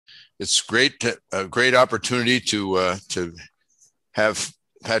It's a great opportunity to have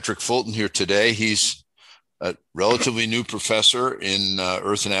Patrick Fulton here today. He's a relatively new professor in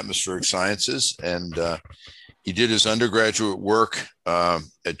Earth and Atmospheric Sciences, and he did his undergraduate work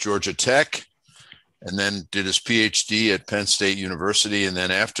at Georgia Tech, and then did his PhD at Penn State University, and then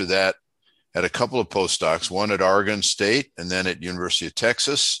after that had a couple of postdocs, one at Oregon State and then at University of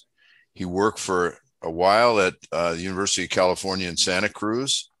Texas. He worked for a while at the University of California in Santa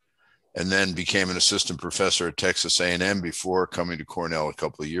Cruz, and then became an assistant professor at Texas A&M before coming to Cornell a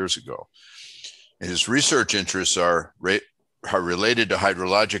couple of years ago. And his research interests are related to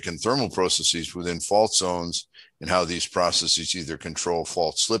hydrologic and thermal processes within fault zones, and how these processes either control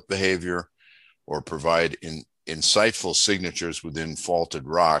fault slip behavior or provide insightful signatures within faulted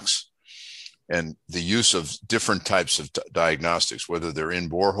rocks, and the use of different types of diagnostics, whether they're in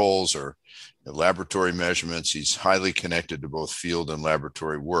boreholes or laboratory measurements. He's highly connected to both field and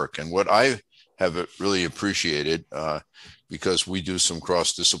laboratory work. And what I have really appreciated, because we do some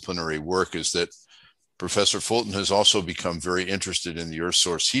cross-disciplinary work, is that Professor Fulton has also become very interested in the Earth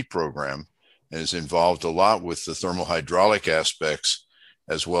source heat program and is involved a lot with the thermal hydraulic aspects,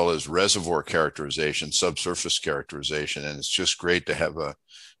 as well as reservoir characterization, subsurface characterization. And it's just great to have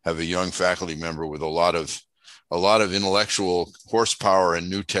a young faculty member with a lot of intellectual horsepower and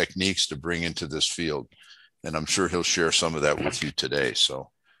new techniques to bring into this field. And I'm sure he'll share some of that with you today. So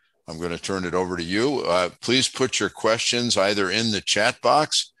I'm going to turn it over to you. Please put your questions either in the chat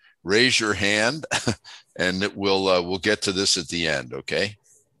box, raise your hand, and we'll get to this at the end, okay?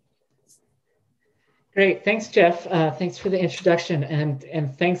 Great, thanks, Jeff. Thanks for the introduction,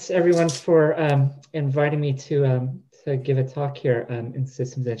 and thanks everyone for inviting me to give a talk here in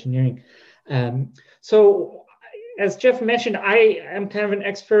systems engineering. So as Jeff mentioned, I am kind of an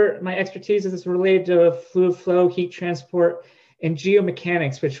expert. My expertise is related to fluid flow, heat transport, and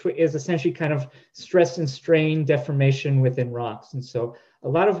geomechanics, which is essentially kind of stress and strain deformation within rocks. And so a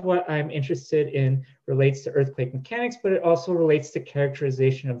lot of what I'm interested in relates to earthquake mechanics, but it also relates to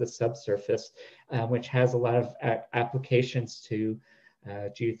characterization of the subsurface, which has a lot of applications to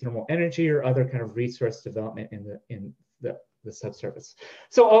geothermal energy or other kind of resource development in the subsurface.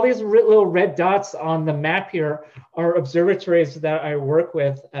 So all these little red dots on the map here are observatories that I work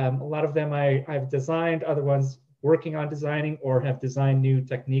with. A lot of them I've designed, other ones working on designing, or have designed new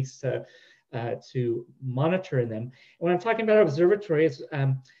techniques to monitor them. And when I'm talking about observatories,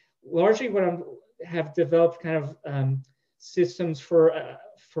 largely what I have developed kind of systems for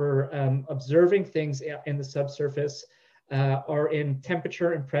observing things in the subsurface are in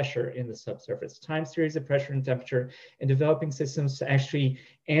temperature and pressure in the subsurface, time series of pressure and temperature, and developing systems to actually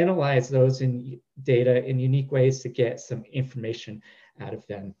analyze those in data in unique ways to get some information out of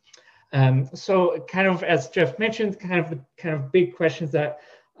them. So kind of, as Jeff mentioned, kind of big questions that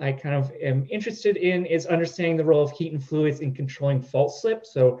I kind of am interested in is understanding the role of heat and fluids in controlling fault slip.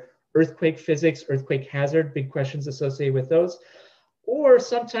 So earthquake physics, earthquake hazard, big questions associated with those. Or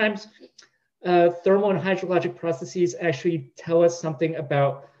sometimes thermal and hydrologic processes actually tell us something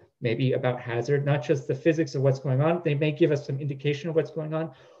about, maybe about hazard, not just the physics of what's going on. They may give us some indication of what's going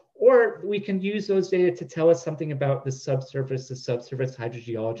on, or we can use those data to tell us something about the subsurface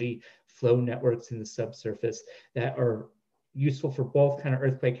hydrogeology, flow networks in the subsurface that are useful for both kind of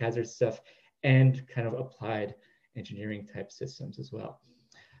earthquake hazard stuff and kind of applied engineering type systems as well.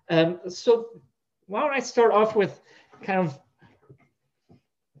 So why don't I start off with kind of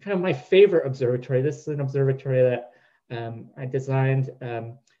my favorite observatory. This is an observatory that I designed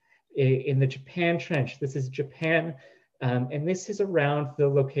in the Japan Trench. This is Japan, and this is around the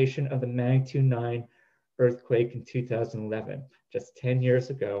location of the magnitude 9 earthquake in 2011, just 10 years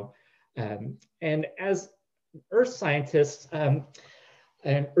ago. And as earth scientists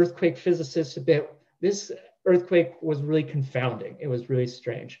and earthquake physicists a bit, this earthquake was really confounding. It was really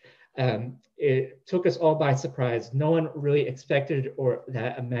strange. It took us all by surprise. No one really expected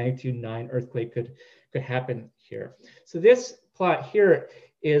that a magnitude 9 earthquake could happen here. So this plot here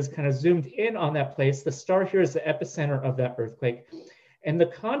is kind of zoomed in on that place. The star here is the epicenter of that earthquake. And the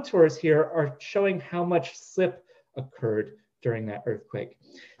contours here are showing how much slip occurred during that earthquake.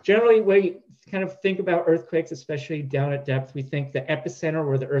 Generally, when we kind of think about earthquakes, especially down at depth, we think the epicenter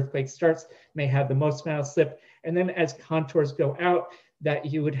where the earthquake starts may have the most amount of slip. And then as contours go out, that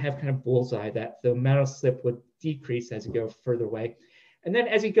you would have kind of bullseye, that the amount of slip would decrease as you go further away. And then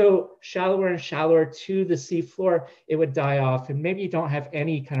as you go shallower and shallower to the sea floor, it would die off. And maybe you don't have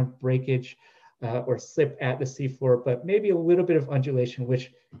any kind of breakage or slip at the sea floor, but maybe a little bit of undulation,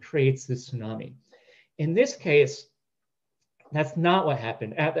 which creates the tsunami. In this case, that's not what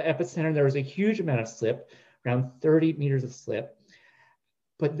happened. At the epicenter, there was a huge amount of slip, around 30 meters of slip.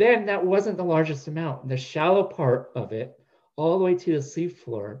 But then that wasn't the largest amount. The shallow part of it, all the way to the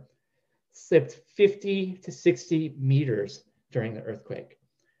seafloor, slipped 50 to 60 meters during the earthquake.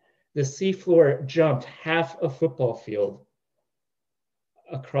 The seafloor jumped half a football field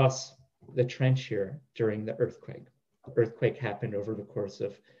across the trench here during the earthquake. The earthquake happened over the course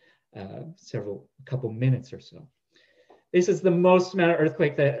of a couple minutes or so. This is the most amount of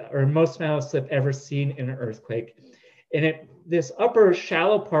earthquake most amount of slip ever seen in an earthquake. And this upper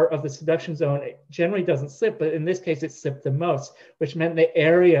shallow part of the subduction zone generally doesn't slip, but in this case it slipped the most, which meant the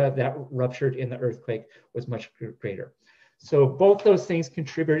area that ruptured in the earthquake was much greater. So both those things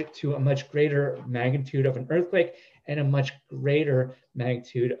contributed to a much greater magnitude of an earthquake and a much greater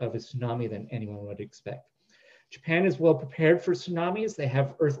magnitude of a tsunami than anyone would expect. Japan is well prepared for tsunamis. They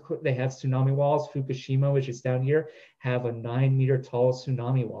have tsunami walls. Fukushima, which is down here, have a 9-meter tall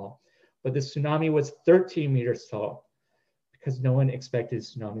tsunami wall. But the tsunami was 13 meters tall because no one expected a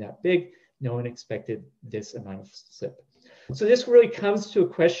tsunami that big. No one expected this amount of slip. So this really comes to a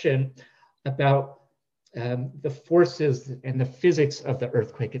question about the forces and the physics of the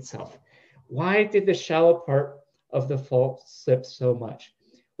earthquake itself. Why did the shallow part of the fault slip so much?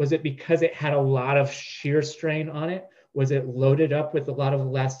 Was it because it had a lot of shear strain on it? Was it loaded up with a lot of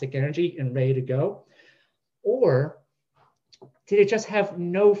elastic energy and ready to go? Or did it just have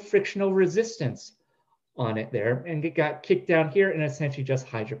no frictional resistance on it there and it got kicked down here and essentially just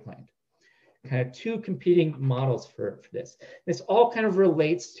hydroplaned? Kind of two competing models for this. This all kind of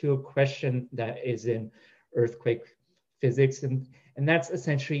relates to a question that is in earthquake physics, and that's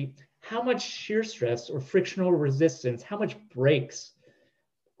essentially how much shear stress or frictional resistance, how much brakes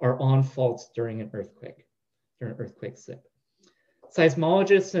are on faults during an earthquake slip.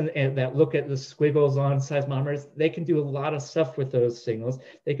 Seismologists and that look at the squiggles on seismometers, they can do a lot of stuff with those signals.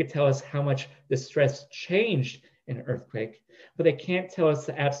 They could tell us how much the stress changed in an earthquake, but they can't tell us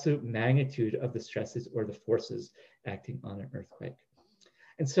the absolute magnitude of the stresses or the forces acting on an earthquake.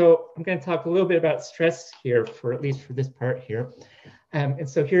 And so I'm going to talk a little bit about stress here, for at least for this part here. And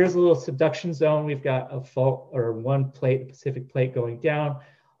so here's a little subduction zone. We've got a fault or one plate, the Pacific plate going down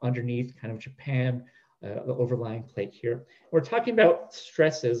underneath kind of Japan, the overlying plate here. We're talking about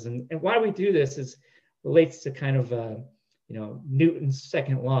stresses, and why we do this is relates to kind of Newton's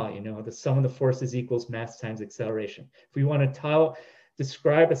second law. The sum of the forces equals mass times acceleration. If we want to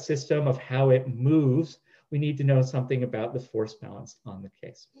describe a system of how it moves, we need to know something about the force balance on the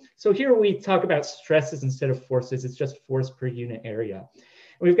case. So here we talk about stresses instead of forces. It's just force per unit area.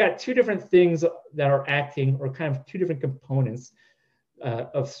 And we've got two different things that are acting, or kind of two different components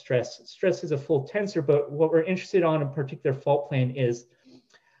of stress. Stress is a full tensor, but what we're interested on in a particular fault plane is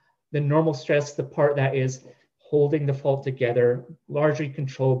the normal stress, the part that is holding the fault together, largely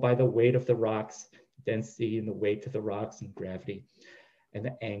controlled by the weight of the rocks, density and the weight of the rocks and gravity and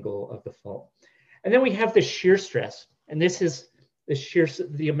the angle of the fault. And then we have the shear stress, and this is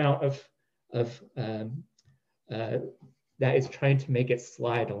the amount of that is trying to make it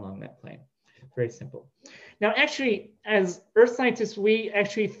slide along that plane. Very simple. Now, actually, as earth scientists, we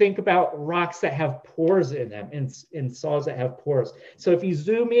actually think about rocks that have pores in them, and soils that have pores. So if you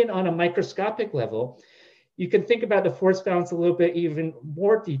zoom in on a microscopic level, you can think about the force balance a little bit even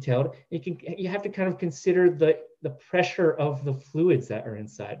more detailed. You have to kind of consider the pressure of the fluids that are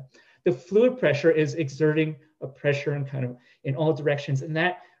inside. The fluid pressure is exerting a pressure in all directions, and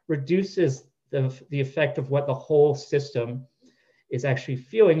that reduces the effect of what the whole system is actually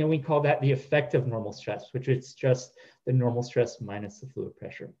feeling, and we call that the effective normal stress, which is just the normal stress minus the fluid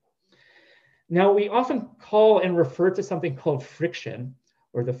pressure. Now, we often call and refer to something called friction,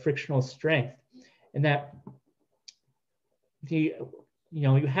 or the frictional strength, and that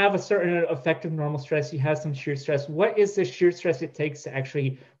you have a certain effective normal stress, you have some shear stress. What is the shear stress it takes to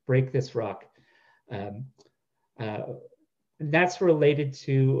actually break this rock? And that's related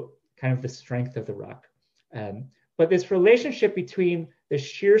to kind of the strength of the rock. But this relationship between the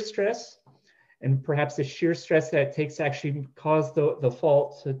shear stress and perhaps the shear stress that it takes to actually cause the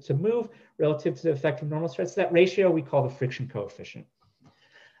fault to move relative to the effective normal stress, that ratio we call the friction coefficient.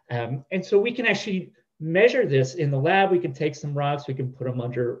 And so we can actually measure this in the lab. We can take some rocks, we can put them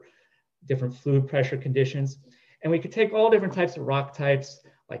under different fluid pressure conditions, and we could take all different types of rock types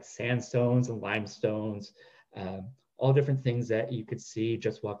like sandstones and limestones, all different things that you could see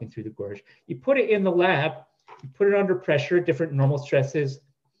just walking through the gorge. You put it in the lab, you put it under pressure, different normal stresses,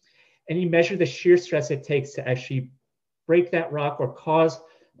 and you measure the shear stress it takes to actually break that rock or cause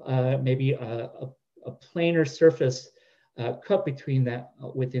maybe a planar surface cut between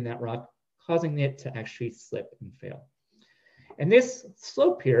within that rock, causing it to actually slip and fail. And this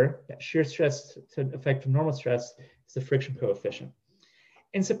slope here, that shear stress to effective normal stress, is the friction coefficient.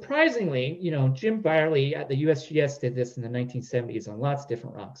 And surprisingly, Jim Byerly at the USGS did this in the 1970s on lots of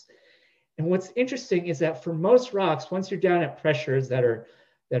different rocks. And what's interesting is that for most rocks, once you're down at pressures that are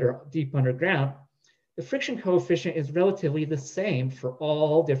deep underground, the friction coefficient is relatively the same for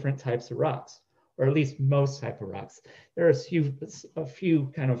all different types of rocks, or at least most type of rocks. There are a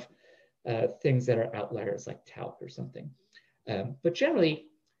few kind of things that are outliers like talc or something. But generally,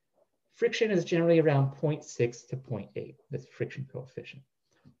 friction is generally around 0.6 to 0.8, this friction coefficient.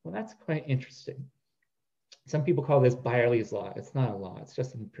 Well, that's quite interesting. Some people call this Byerly's law. It's not a law, it's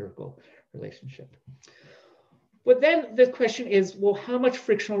just an empirical relationship. But then the question is, well, how much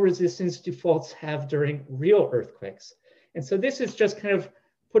frictional resistance do faults have during real earthquakes? And so this is just kind of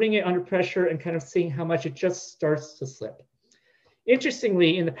putting it under pressure and kind of seeing how much it just starts to slip.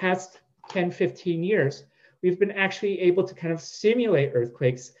 Interestingly, in the past 10, 15 years, we've been actually able to kind of simulate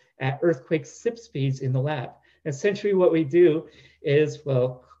earthquakes at earthquake slip speeds in the lab. And essentially what we do is,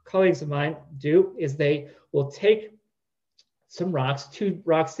 well, colleagues of mine do, is they will take some rocks, two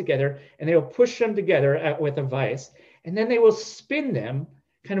rocks together, and they will push them together with a vise, and then they will spin them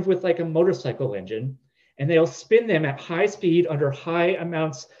kind of with like a motorcycle engine, and they'll spin them at high speed under high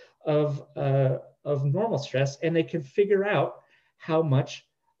amounts of normal stress, and they can figure out how much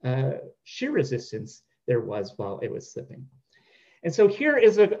shear resistance there was while it was slipping. And so here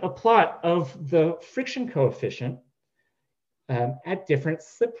is a plot of the friction coefficient at different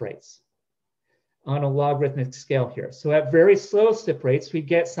slip rates on a logarithmic scale here. So at very slow slip rates, we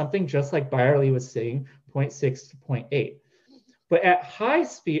get something just like Byerly was saying, 0.6 to 0.8. But at high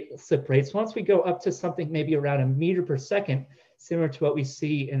speed slip rates, once we go up to something maybe around a meter per second, similar to what we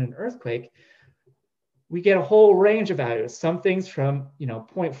see in an earthquake, we get a whole range of values. Some things from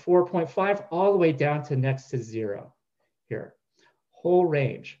 0.4, 0.5, all the way down to next to 0 here. Whole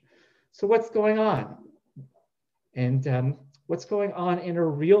range. So what's going on? And what's going on in a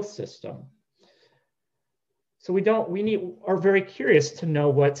real system? So we are very curious to know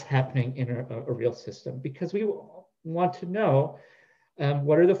what's happening in a real system, because we want to know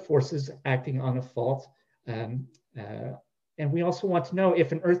what are the forces acting on a fault. And we also want to know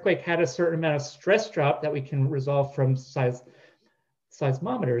if an earthquake had a certain amount of stress drop that we can resolve from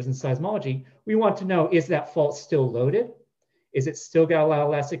seismometers and seismology. We want to know, is that fault still loaded? Is it still got a lot of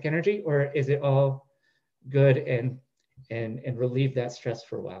elastic energy, or is it all good and relieve that stress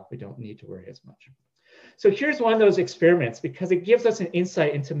for a while? We don't need to worry as much. So here's one of those experiments, because it gives us an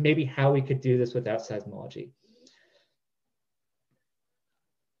insight into maybe how we could do this without seismology.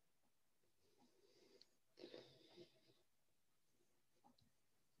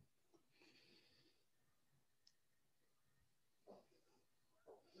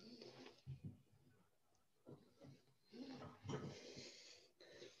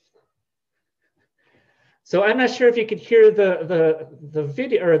 So I'm not sure if you could hear the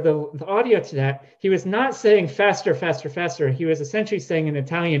video or the audio to that. He was not saying faster, faster, faster. He was essentially saying in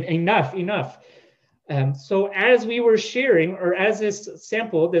Italian, enough, enough. So as we were shearing, or as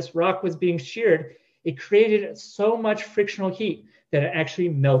this rock was being sheared, it created so much frictional heat that it actually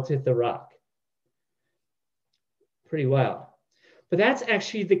melted the rock. Pretty wild. But that's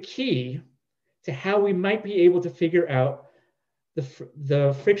actually the key to how we might be able to figure out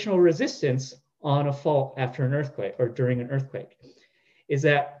the frictional resistance on a fault after an earthquake or during an earthquake, is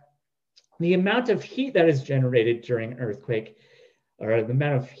that the amount of heat that is generated during an earthquake, or the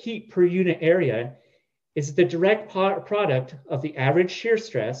amount of heat per unit area, is the direct product of the average shear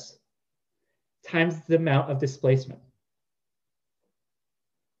stress times the amount of displacement.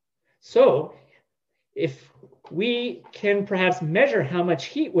 So if we can perhaps measure how much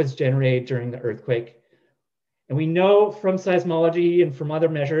heat was generated during the earthquake, and we know from seismology and from other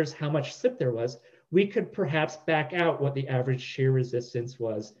measures how much slip there was, we could perhaps back out what the average shear resistance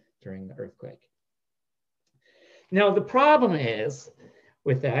was during the earthquake. Now, the problem is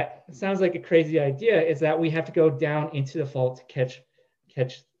with that, it sounds like a crazy idea, is that we have to go down into the fault to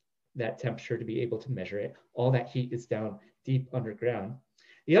catch that temperature to be able to measure it. All that heat is down deep underground.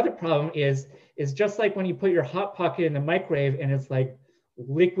 The other problem is just like when you put your hot pocket in the microwave and it's like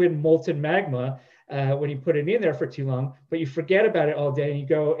liquid molten magma, when you put it in there for too long, but you forget about it all day and you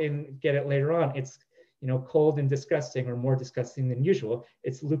go and get it later on, it's cold and disgusting, or more disgusting than usual.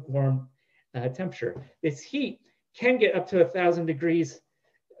 It's lukewarm temperature. This heat can get up to 1,000 degrees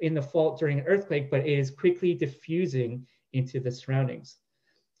in the fault during an earthquake, but it is quickly diffusing into the surroundings.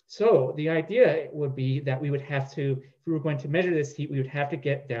 So the idea would be that we would have to, if we were going to measure this heat, we would have to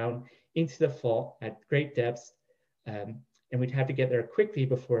get down into the fault at great depths, and we'd have to get there quickly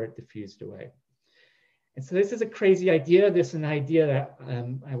before it diffused away. And so this is a crazy idea. This is an idea that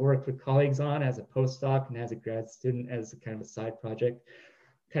I worked with colleagues on as a postdoc and as a grad student, as a kind of a side project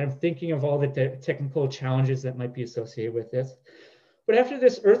kind of thinking of all the technical challenges that might be associated with this. But after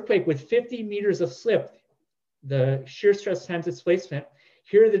this earthquake with 50 meters of slip, the shear stress times displacement,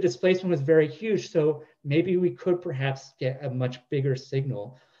 here the displacement was very huge. So maybe we could perhaps get a much bigger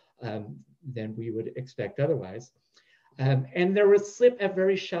signal than we would expect otherwise. And there was slip at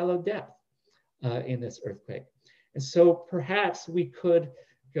very shallow depth in this earthquake. And so perhaps we could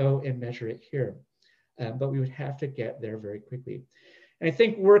go and measure it here, but we would have to get there very quickly. And I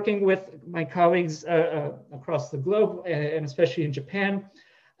think working with my colleagues across the globe, and especially in Japan,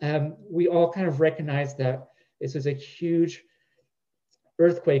 we all kind of recognize that this is a huge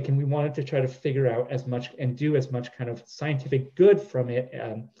earthquake, and we wanted to try to figure out as much and do as much kind of scientific good from it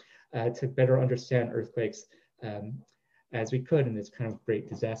to better understand earthquakes as we could in this kind of great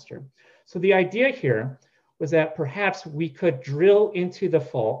disaster. So the idea here was that perhaps we could drill into the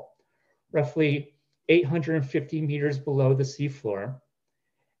fault roughly 850 meters below the seafloor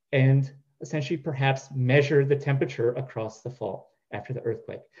and essentially perhaps measure the temperature across the fault after the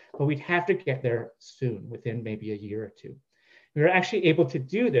earthquake. But we'd have to get there soon, within maybe a year or two. We were actually able to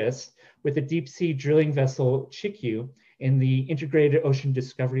do this with the deep sea drilling vessel Chikyu in the Integrated Ocean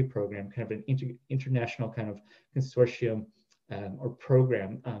Discovery Program, kind of an international kind of consortium or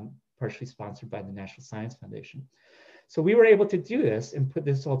program, partially sponsored by the National Science Foundation. So we were able to do this and put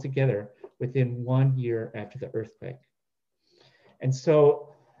this all together within 1 year after the earthquake. And so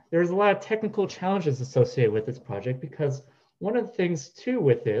there's a lot of technical challenges associated with this project, because one of the things too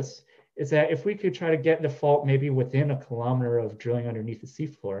with this is that if we could try to get the fault maybe within 1 kilometer of drilling underneath the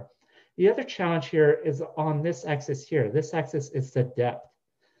seafloor, the other challenge here is on this axis here. This axis is the depth.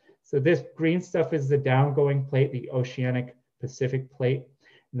 So this green stuff is the downgoing plate, the oceanic Pacific plate.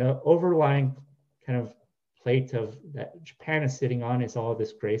 And the overlying kind of plate of that Japan is sitting on is all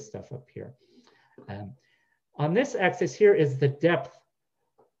this gray stuff up here. On this axis here is the depth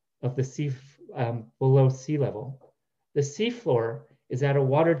of the sea below sea level. The seafloor is at a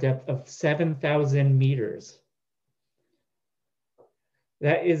water depth of 7,000 meters.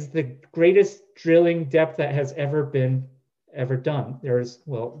 That is the greatest drilling depth that has ever been done. There's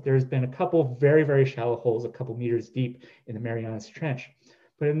been a couple very, very shallow holes, a couple meters deep in the Marianas Trench.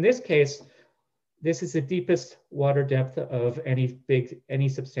 But in this case, this is the deepest water depth of any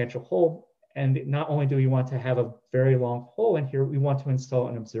substantial hole. And not only do we want to have a very long hole in here, we want to install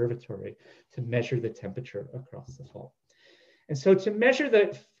an observatory to measure the temperature across the fault. And so to measure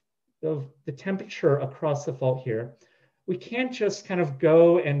the temperature across the fault here, we can't just kind of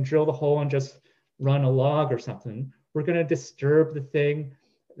go and drill the hole and just run a log or something. We're going to disturb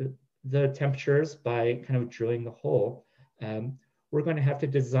the temperatures by kind of drilling the hole. We're going to have to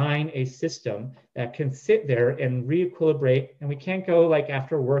design a system that can sit there and re-equilibrate. And we can't go like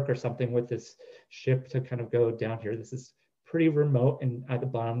after work or something with this ship to kind of go down here. This is pretty remote and at the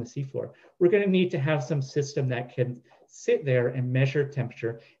bottom of the seafloor. We're going to need to have some system that can sit there and measure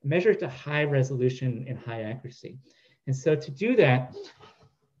temperature, and measure it to high resolution and high accuracy. And so to do that,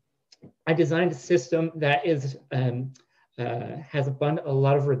 I designed a system that is has a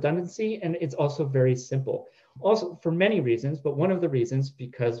lot of redundancy, and it's also very simple. Also for many reasons, but one of the reasons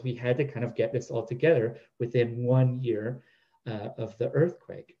because we had to kind of get this all together within 1 year of the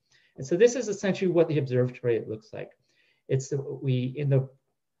earthquake. And so this is essentially what the observatory looks like. It's in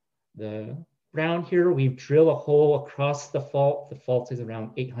the brown here, we drill a hole across the fault. The fault is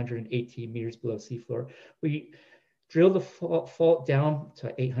around 818 meters below seafloor. We drill the fault down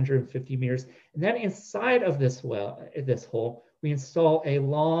to 850 meters. And then inside of this hole, we install a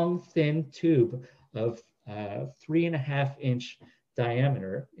long, thin tube of 3.5-inch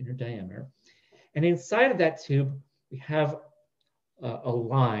inner diameter. And inside of that tube, we have a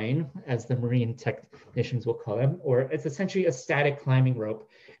line, as the marine technicians will call them, or it's essentially a static climbing rope.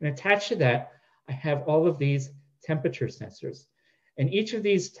 And attached to that, I have all of these temperature sensors. And each of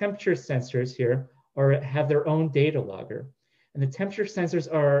these temperature sensors here have their own data logger. And the temperature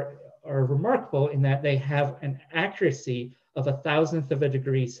sensors are remarkable in that they have an accuracy of 1,000th of a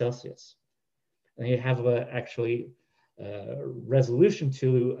degree Celsius. And they have resolution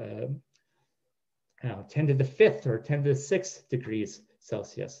to 10 to the 5th or 10 to the 6th degrees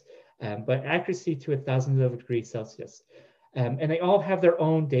Celsius, but accuracy to 1,000th of a degree Celsius. And they all have their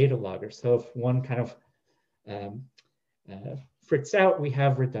own data logger. So if one kind of frits out, we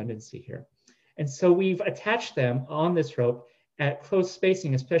have redundancy here. And so we've attached them on this rope at close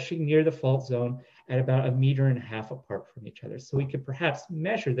spacing, especially near the fault zone, at about 1.5 meters apart from each other. So we could perhaps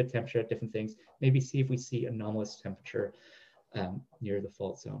measure the temperature at different things, maybe see if we see anomalous temperature near the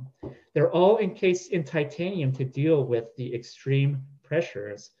fault zone. They're all encased in titanium to deal with the extreme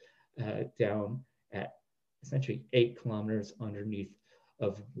pressures down at essentially 8 kilometers underneath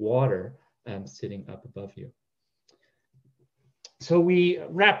of water sitting up above you. So we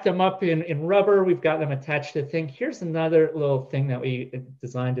wrap them up in rubber. We've got them attached to the thing. Here's another little thing that we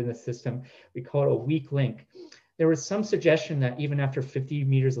designed in the system. We call it a weak link. There was some suggestion that even after 50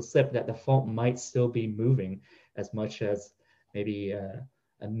 meters of slip, that the fault might still be moving as much as maybe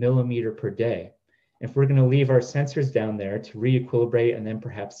a millimeter per day. If we're going to leave our sensors down there to re-equilibrate and then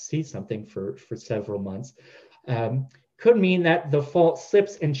perhaps see something for several months, could mean that the fault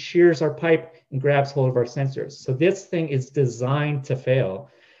slips and shears our pipe and grabs hold of our sensors. So this thing is designed to fail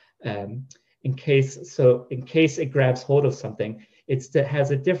in case it grabs hold of something.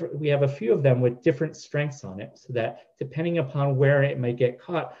 We have a few of them with different strengths on it, so that depending upon where it might get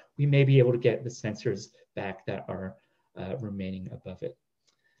caught, we may be able to get the sensors back that are remaining above it.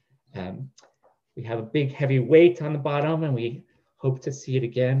 We have a big heavy weight on the bottom, and we hope to see it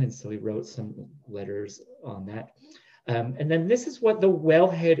again, and so we wrote some letters on that. And then this is what the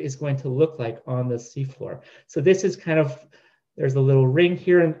wellhead is going to look like on the seafloor. So this is there's a little ring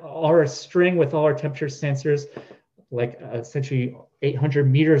here, and our string with all our temperature sensors, like essentially 800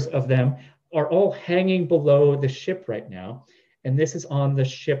 meters of them, are all hanging below the ship right now. And this is on the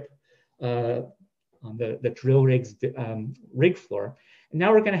ship, on the drill rig's rig floor. And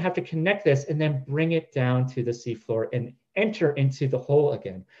now we're going to have to connect this and then bring it down to the seafloor and enter into the hole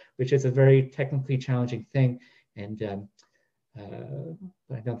again, which is a very technically challenging thing. And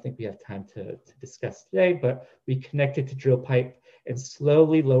I don't think we have time to discuss today, but we connected to drill pipe and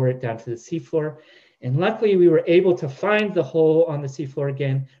slowly lower it down to the seafloor. And luckily we were able to find the hole on the seafloor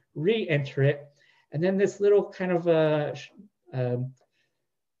again, re-enter it. And then this little kind of,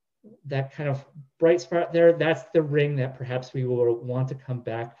 that kind of bright spot there, that's the ring that perhaps we will want to come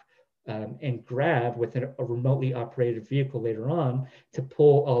back and grab with a remotely operated vehicle later on to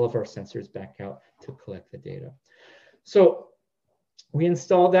pull all of our sensors back out to collect the data. So we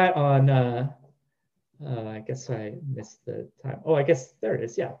installed that on, I guess I missed the time. Oh, I guess there it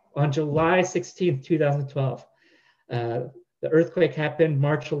is, yeah. On July 16th, 2012. The earthquake happened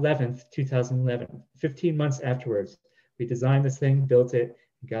March 11th, 2011, 15 months afterwards. We designed this thing, built it,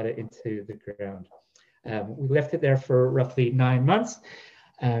 and got it into the ground. We left it there for roughly 9 months,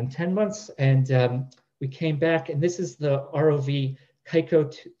 10 months, and we came back, and this is the ROV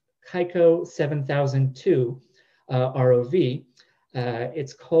Kaiko 7002 ROV.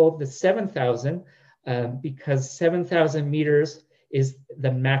 It's called the 7000 because 7,000 meters is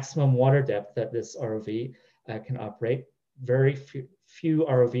the maximum water depth that this ROV can operate. Very few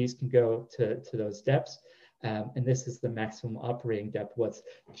ROVs can go to those depths. And this is the maximum operating depth, what's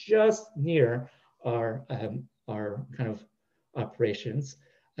just near our kind of operations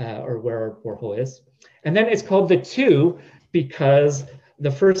or where our borehole is. And then it's called the 2 because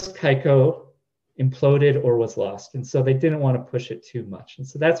the first Kaiko imploded or was lost. And so they didn't want to push it too much. And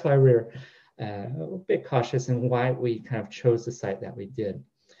so that's why we're a bit cautious and why we kind of chose the site that we did.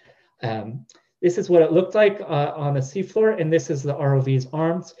 This is what it looked like on the seafloor, and this is the ROV's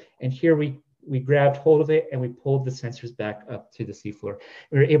arms. And here we grabbed hold of it and we pulled the sensors back up to the seafloor.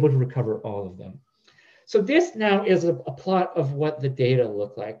 We were able to recover all of them. So this now is a plot of what the data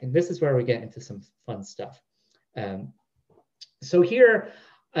look like. And this is where we get into some fun stuff. So here,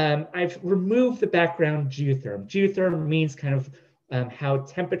 I've removed the background geotherm. Geotherm means kind of how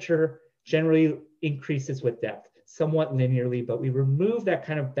temperature generally increases with depth, somewhat linearly, but we remove that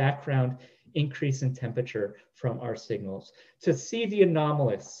kind of background increase in temperature from our signals to see the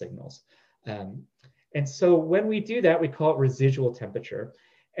anomalous signals. And so when we do that, we call it residual temperature.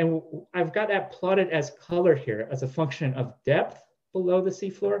 And I've got that plotted as color here as a function of depth below the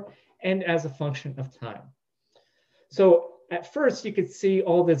seafloor and as a function of time. So at first you could see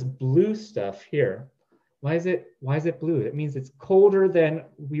all this blue stuff here. Why is it blue? It means it's colder than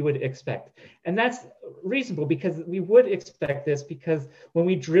we would expect. And that's reasonable because we would expect this because when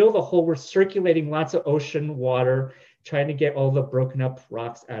we drill the hole, we're circulating lots of ocean water, trying to get all the broken up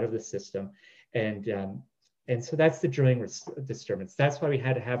rocks out of the system. And so that's the drilling disturbance. That's why we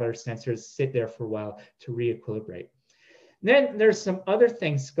had to have our sensors sit there for a while to re-equilibrate. Then there's some other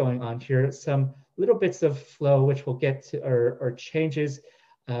things going on here, some little bits of flow, which we'll get to, or changes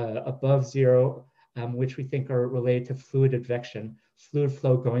above zero, which we think are related to fluid advection, fluid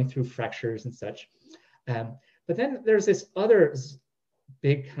flow going through fractures and such. But then there's this other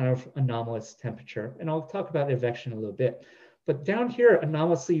big kind of anomalous temperature, and I'll talk about the advection a little bit. But down here,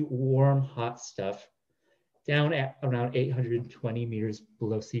 anomalously warm, hot stuff, down at around 820 meters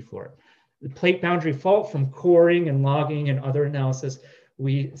below seafloor. The plate boundary fault from coring and logging and other analysis,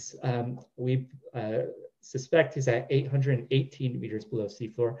 we suspect is at 818 meters below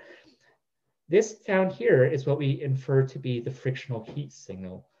seafloor. This down here is what we infer to be the frictional heat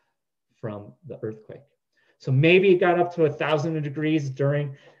signal from the earthquake. So maybe it got up to 1,000 degrees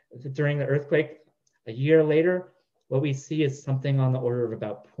during the earthquake. A year later, what we see is something on the order of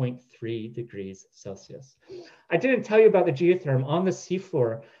about 0.3 degrees Celsius. I didn't tell you about the geothermal. On the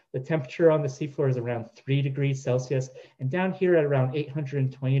seafloor, the temperature on the seafloor is around 3 degrees Celsius. And down here at around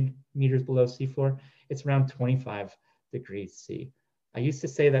 820 meters below seafloor, it's around 25 degrees C. I used to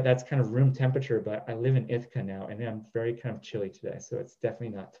say that that's kind of room temperature, but I live in Ithaca now, and I'm very kind of chilly today, so it's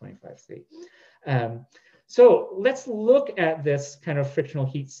definitely not 25 C. So let's look at this kind of frictional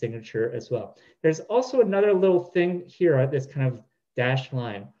heat signature as well. There's also another little thing here at this kind of dashed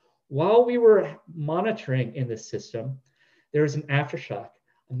line. While we were monitoring in this system, there was an aftershock,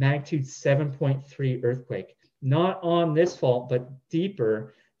 a magnitude 7.3 earthquake, not on this fault, but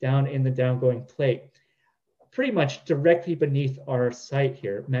deeper down in the downgoing plate, pretty much directly beneath our site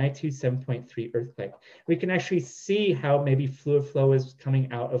here, magnitude 7.3 earthquake. We can actually see how maybe fluid flow is coming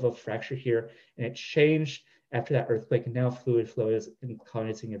out of a fracture here, and it changed after that earthquake, and now fluid flow is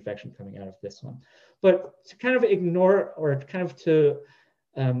causing infection coming out of this one. But to kind of ignore, or kind of to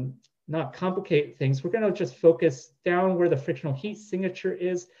not complicate things, we're gonna just focus down where the frictional heat signature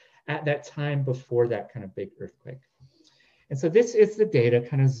is at that time before that kind of big earthquake. And so this is the data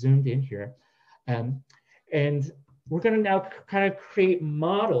kind of zoomed in here. And we're going to now kind of create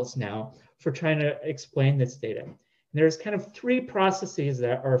models now for trying to explain this data. And there's kind of three processes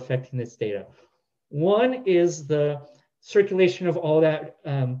that are affecting this data. One is the circulation of all that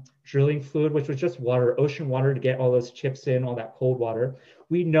drilling fluid, which was just water, ocean water, to get all those chips in, all that cold water.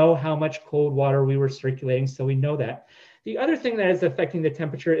 We know how much cold water we were circulating, so we know that. The other thing that is affecting the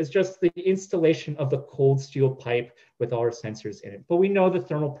temperature is just the installation of the cold steel pipe with all our sensors in it. But we know the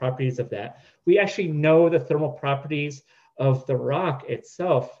thermal properties of that. We actually know the thermal properties of the rock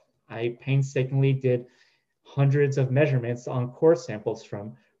itself. I painstakingly did hundreds of measurements on core samples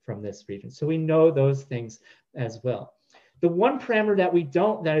from this region. So we know those things as well. The one parameter that we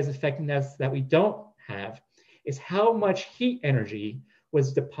don't, that is affecting us, that we don't have, is how much heat energy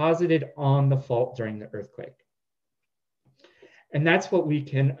was deposited on the fault during the earthquake. And that's what we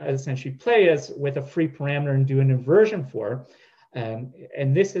can essentially play as with a free parameter and do an inversion for.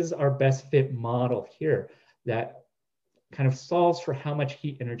 And this is our best fit model here that kind of solves for how much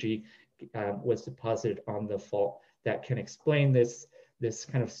heat energy was deposited on the fault that can explain this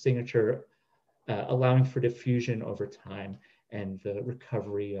kind of signature, allowing for diffusion over time and the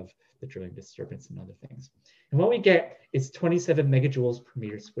recovery of the drilling disturbance and other things. And what we get is 27 megajoules per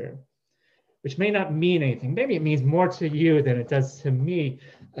meter squared, which may not mean anything. Maybe it means more to you than it does to me.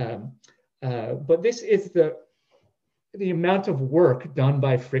 But this is the amount of work done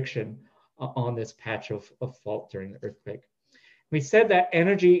by friction on this patch of fault during the earthquake. We said that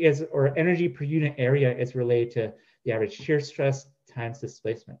energy is, or energy per unit area is related to the average shear stress times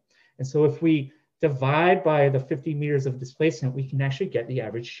displacement. And so if we divide by the 50 meters of displacement, we can actually get the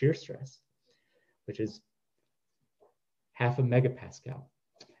average shear stress, which is 0.5 megapascal.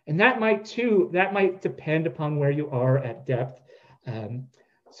 And that might depend upon where you are at depth.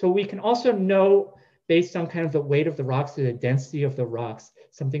 So we can also know, based on kind of the weight of the rocks or the density of the rocks,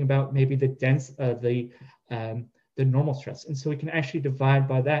 something about maybe the normal stress. And so we can actually divide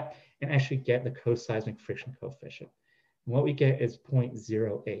by that and actually get the co-seismic friction coefficient. And what we get is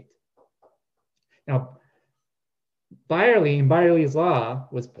 0.08. Now, Byerly's law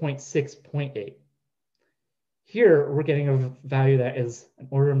was 0.6, 0.8. Here, we're getting a value that is an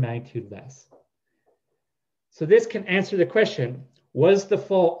order of magnitude less. So this can answer the question, was the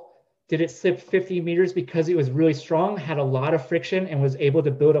fault, did it slip 50 meters because it was really strong, had a lot of friction, and was able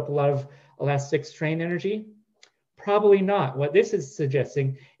to build up a lot of elastic strain energy? Probably not. What this is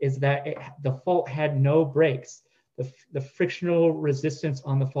suggesting is that the fault had no breaks. The frictional resistance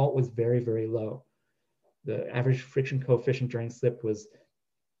on the fault was very, very low. The average friction coefficient during slip was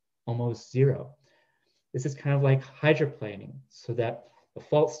almost 0. This is kind of like hydroplaning, so that the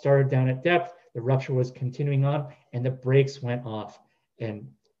fault started down at depth, the rupture was continuing on, and the brakes went off, and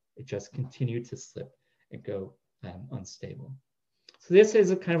it just continued to slip and go unstable. So this is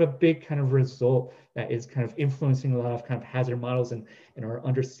a kind of a big kind of result that is kind of influencing a lot of kind of hazard models and our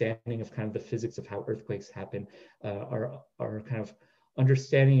understanding of kind of the physics of how earthquakes happen, our kind of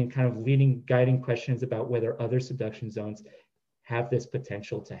understanding and kind of leading, guiding questions about whether other subduction zones have this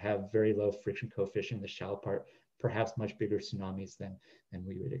potential to have very low friction coefficient in the shallow part, perhaps much bigger tsunamis than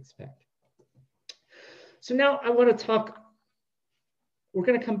we would expect. So now I want to talk, we're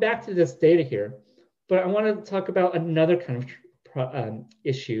going to come back to this data here, but I want to talk about another kind of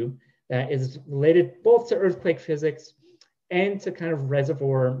issue that is related both to earthquake physics and to kind of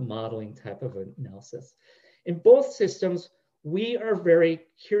reservoir modeling type of analysis. In both systems, we are very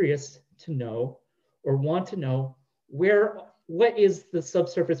curious to know or want to know what is the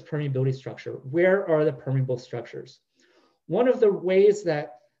subsurface permeability structure? Where are the permeable structures? One of the ways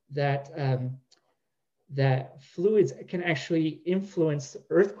that fluids can actually influence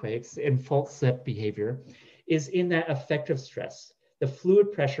earthquakes and fault slip behavior is in that effective stress. The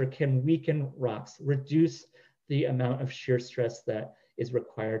fluid pressure can weaken rocks, reduce the amount of shear stress that is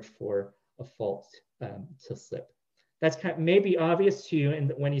required for a fault to slip. That's maybe obvious to you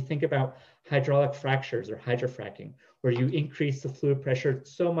when you think about hydraulic fractures or hydrofracking, where you increase the fluid pressure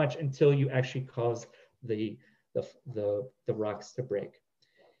so much until you actually cause the rocks to break.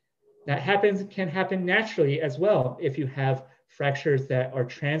 That can happen naturally as well if you have fractures that are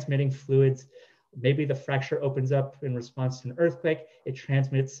transmitting fluids. Maybe the fracture opens up in response to an earthquake. It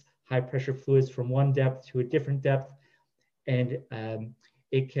transmits high pressure fluids from one depth to a different depth, and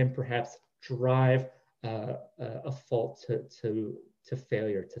it can perhaps drive a fault to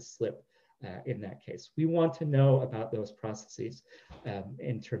failure to slip in that case. We want to know about those processes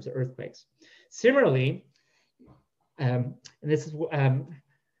in terms of earthquakes. Similarly, and this is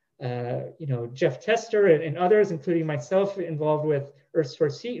Jeff Tester and others, including myself, involved with earth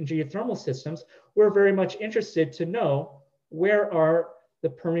source heat and geothermal systems, we're very much interested to know where are the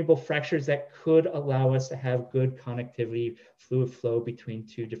permeable fractures that could allow us to have good connectivity, fluid flow between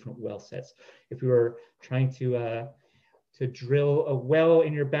two different well sets. If we were trying to drill a well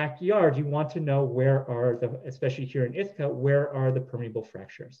in your backyard, you want to know where are especially here in Ithaca, where are the permeable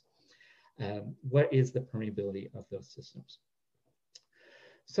fractures? What is the permeability of those systems?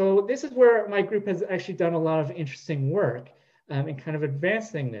 So this is where my group has actually done a lot of interesting work in kind of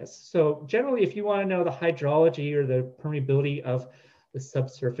advancing this. So generally, if you want to know the hydrology or the permeability of the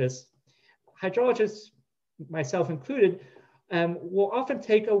subsurface, hydrologists, myself included, will often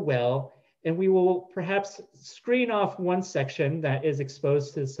take a well and we will perhaps screen off one section that is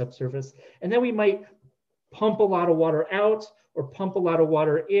exposed to the subsurface, and then we might pump a lot of water out or pump a lot of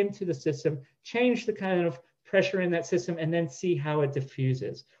water into the system, change the kind of pressure in that system, and then see how it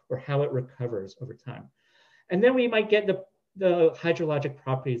diffuses or how it recovers over time. And then we might get the hydrologic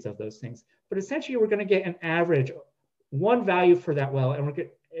properties of those things. But essentially, we're going to get an average, one value for that well, and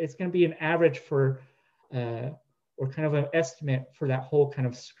it's going to be an average for, or kind of an estimate for that whole kind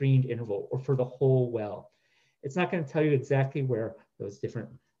of screened interval or for the whole well. It's not going to tell you exactly where those different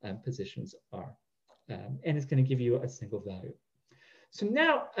positions are. And it's going to give you a single value. So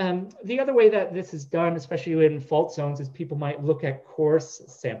now, the other way that this is done, especially in fault zones, is people might look at core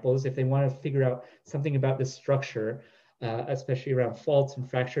samples if they want to figure out something about the structure, especially around faults and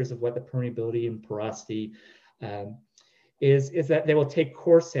fractures of what the permeability and porosity is that they will take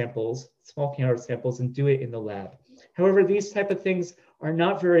core samples, small count samples, and do it in the lab. However, these type of things are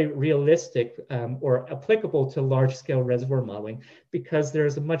not very realistic or applicable to large-scale reservoir modeling because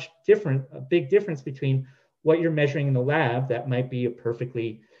there's a big difference between what you're measuring in the lab that might be a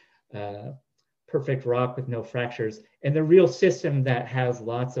perfectly perfect rock with no fractures, and the real system that has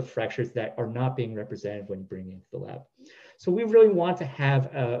lots of fractures that are not being represented when you bring it into the lab. So we really want to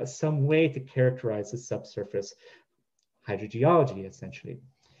have some way to characterize the subsurface hydrogeology, essentially.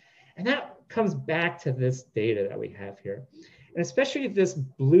 And that comes back to this data that we have here. And especially this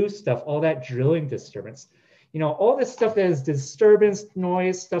blue stuff, all that drilling disturbance. You know, all this stuff that is disturbance,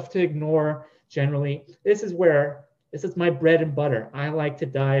 noise, stuff to ignore generally. This is my bread and butter. I like to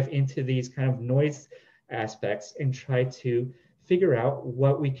dive into these kind of noise aspects and try to figure out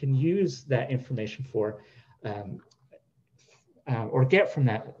what we can use that information for or get from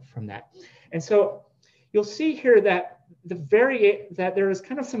that. And so you'll see here that that there is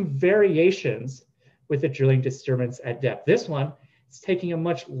kind of some variations with the drilling disturbance at depth. This one is taking a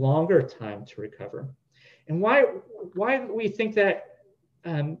much longer time to recover. And why do we think that?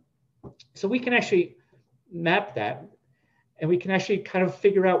 So we can actually map that, and we can actually kind of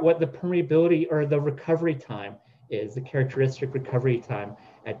figure out what the permeability or the recovery time is, the characteristic recovery time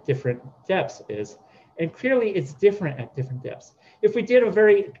at different depths is. And clearly it's different at different depths. If we did a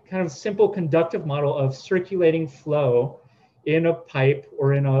very kind of simple conductive model of circulating flow in a pipe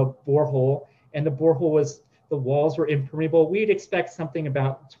or in a borehole, and the walls were impermeable, we'd expect something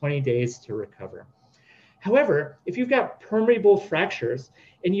about 20 days to recover. However, if you've got permeable fractures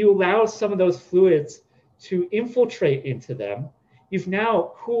and you allow some of those fluids to infiltrate into them, you've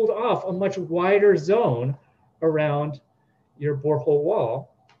now cooled off a much wider zone around your borehole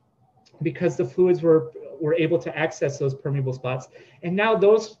wall because the fluids were able to access those permeable spots. And now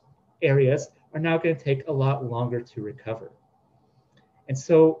those areas are now going to take a lot longer to recover. And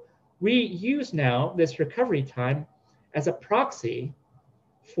so we use now this recovery time as a proxy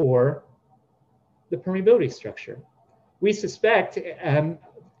for the permeability structure. We suspect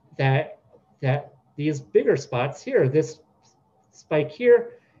that these bigger spots here, this spike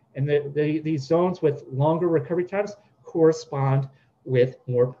here, and these zones with longer recovery times correspond with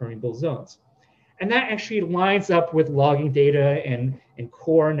more permeable zones. And that actually lines up with logging data and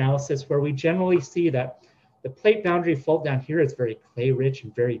core analysis, where we generally see that the plate boundary fault down here is very clay rich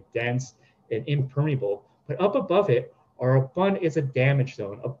and very dense and impermeable. But up above it is a damage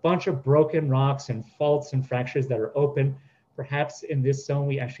zone, a bunch of broken rocks and faults and fractures that are open. Perhaps in this zone,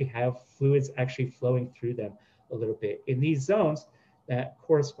 we actually have fluids actually flowing through them a little bit in these zones that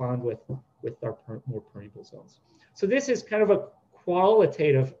correspond with our more permeable zones. So this is kind of a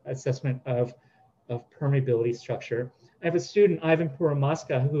qualitative assessment of permeability structure. I have a student, Ivan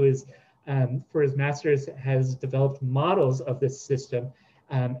Puramaska, who is, for his master's, has developed models of this system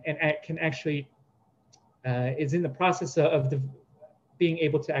and can actually, is in the process of being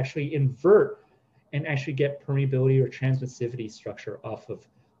able to actually invert and actually get permeability or transmissivity structure off of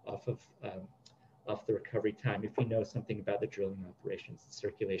the recovery time, if you know something about the drilling operations, the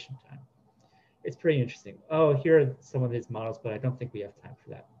circulation time. It's pretty interesting. Oh, here are some of his models, but I don't think we have time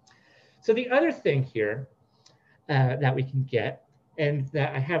for that. So the other thing here that we can get, and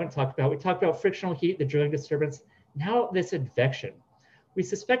that I haven't talked about, we talked about frictional heat, the drilling disturbance. Now this advection. We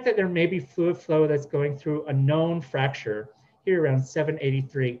suspect that there may be fluid flow that's going through a known fracture here around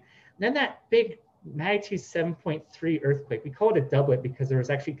 783. And then that big magnitude 7.3 earthquake, we call it a doublet because there was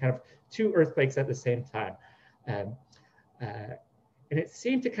actually kind of two earthquakes at the same time. And it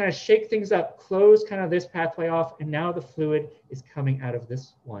seemed to kind of shake things up, close kind of this pathway off, and now the fluid is coming out of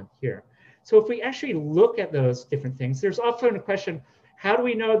this one here. So if we actually look at those different things, there's often a question, how do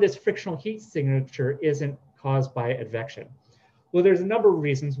we know this frictional heat signature isn't caused by advection? Well, there's a number of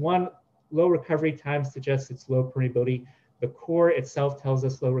reasons. One, low recovery time suggests it's low permeability. The core itself tells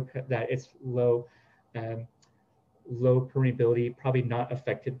us that it's low permeability, probably not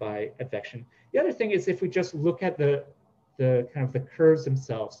affected by advection. The other thing is, if we just look at the kind of the curves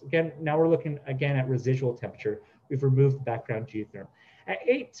themselves, again, now we're looking again at residual temperature. We've removed the background geotherm. At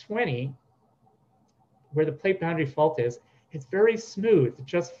 820, where the plate boundary fault is, it's very smooth. It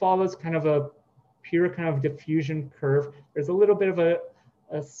just follows kind of a pure kind of diffusion curve. There's a little bit of a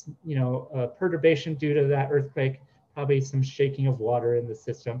perturbation due to that earthquake, probably some shaking of water in the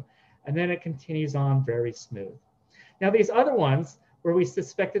system, and then it continues on very smooth. Now these other ones, where we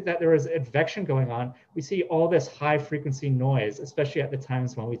suspected that there was advection going on, we see all this high frequency noise, especially at the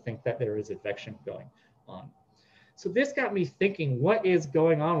times when we think that there is advection going on. So this got me thinking, what is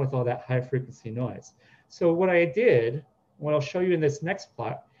going on with all that high frequency noise? So what I did, what I'll show you in this next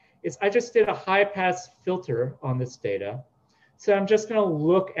plot, is I just did a high pass filter on this data. So I'm just gonna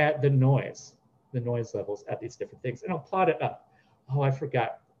look at the noise levels at these different things, and I'll plot it up. Oh, I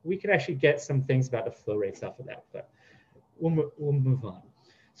forgot. We can actually get some things about the flow rates off of that, but we'll move on.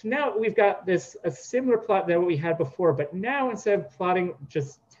 So now we've got a similar plot than what we had before, but now instead of plotting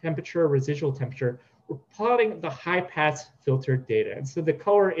just temperature, residual temperature, we're plotting the high pass filtered data. And so the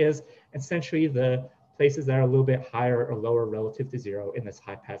color is essentially the places that are a little bit higher or lower relative to zero in this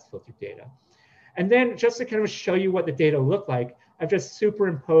high pass filtered data. And then just to kind of show you what the data look like, I've just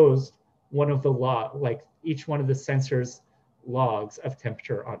superimposed one of the like each one of the sensors logs of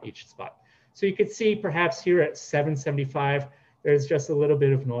temperature on each spot. So you could see perhaps here at 775, there's just a little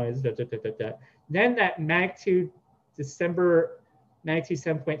bit of noise. Then that magnitude December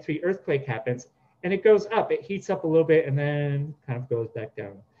 7.3 earthquake happens, and it goes up. It heats up a little bit and then kind of goes back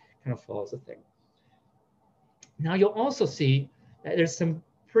down, kind of follows the thing. Now you'll also see that there's some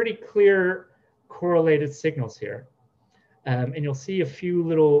pretty clear correlated signals here. And you'll see a few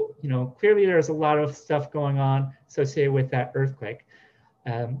little, clearly there's a lot of stuff going on associated with that earthquake.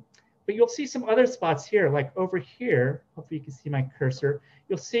 But you'll see some other spots here, like over here, hopefully you can see my cursor.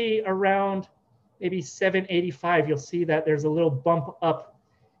 You'll see around maybe 785, you'll see that there's a little bump up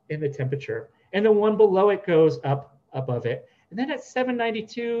in the temperature. And the one below it goes up above it. And then at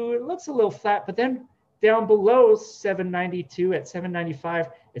 792, it looks a little flat, but then down below 792, at 795,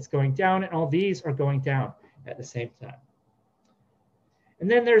 it's going down, and all these are going down at the same time. And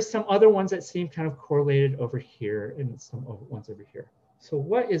then there's some other ones that seem kind of correlated over here and some ones over here. So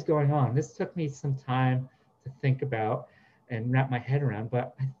what is going on? This took me some time to think about and wrap my head around,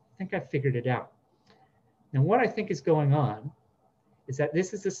 but I think I figured it out. Now what I think is going on is that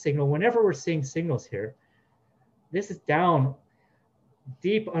this is a signal. Whenever we're seeing signals here, this is down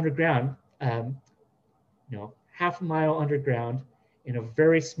deep underground, half a mile underground in a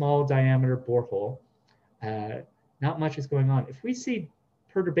very small diameter borehole. Not much is going on. If we see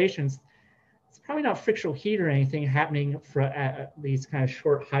perturbations, it's probably not frictional heat or anything happening for these kind of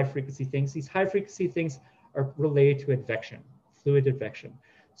short high frequency things. These high frequency things are related to advection, fluid advection.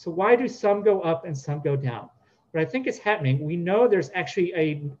 So why do some go up and some go down? What I think is happening, we know there's actually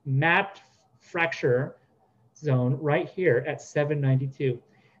a mapped fracture zone right here at 792. And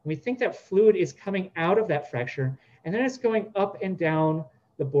we think that fluid is coming out of that fracture, and then it's going up and down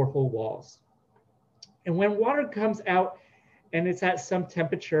the borehole walls. And when water comes out and it's at some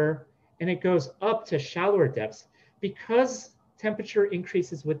temperature and it goes up to shallower depths, because temperature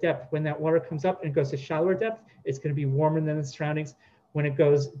increases with depth, when that water comes up and goes to shallower depth, it's going to be warmer than the surroundings. When it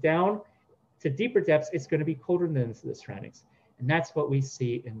goes down to deeper depths, it's going to be colder than the surroundings. And that's what we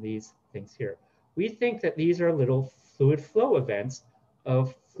see in these things here. We think that these are little fluid flow events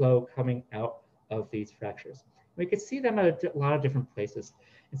of flow coming out of these fractures. We can see them at a lot of different places.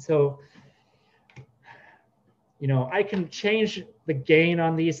 And so, you know, I can change the gain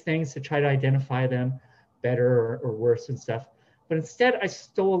on these things to try to identify them better or worse and stuff. But instead, I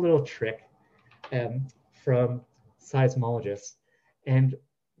stole a little trick from seismologists. And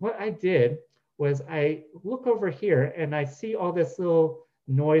what I did was I look over here and I see all this little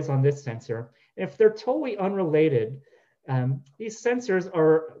noise on this sensor. And if they're totally unrelated, these sensors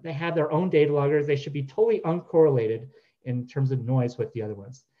they have their own data loggers. They should be totally uncorrelated in terms of noise with the other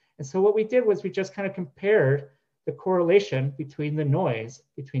ones. And so what we did was we just kind of compared the correlation between the noise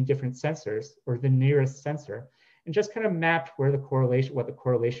between different sensors, or the nearest sensor, and just kind of mapped where what the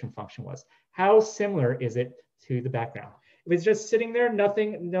correlation function was. How similar is it to the background? If it's just sitting there,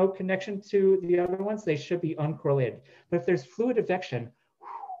 no connection to the other ones, they should be uncorrelated. But if there's fluid advection,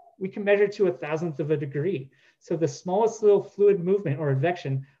 we can measure to 1,000th of a degree. So the smallest little fluid movement or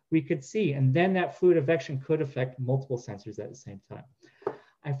advection we could see, and then that fluid advection could affect multiple sensors at the same time.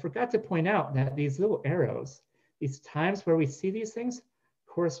 I forgot to point out that these little arrows, these times where we see these things,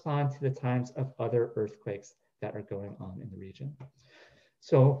 correspond to the times of other earthquakes that are going on in the region.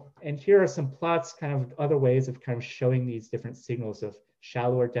 So, and here are some plots, kind of other ways of kind of showing these different signals of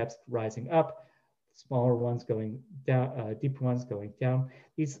shallower depths rising up, smaller ones going down, deeper ones going down.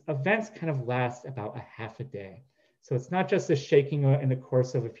 These events kind of last about a half a day. So it's not just a shaking in the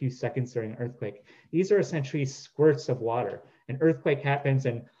course of a few seconds during an earthquake. These are essentially squirts of water. An earthquake happens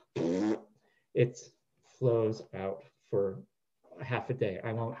and it flows out for a half a day.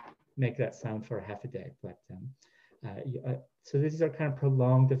 I won't make that sound for a half a day, but so these are kind of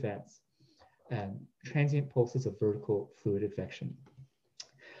prolonged events, transient pulses of vertical fluid advection.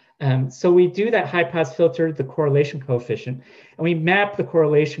 So we do that high pass filter, the correlation coefficient, and we map the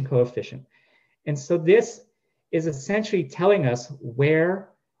correlation coefficient. And so this is essentially telling us where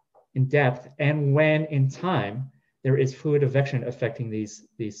in depth and when in time there is fluid advection affecting these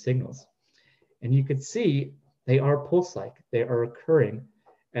signals. And you can see they are pulse-like. They are occurring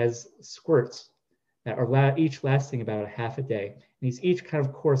as squirts that are each lasting about a half a day. And these each kind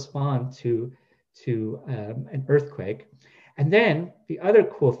of correspond to an earthquake. And then the other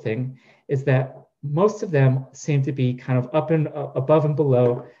cool thing is that most of them seem to be kind of up and above and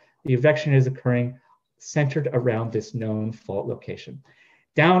below. The advection is occurring centered around this known fault location.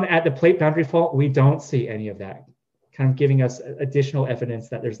 Down at the plate boundary fault, we don't see any of that, kind of giving us additional evidence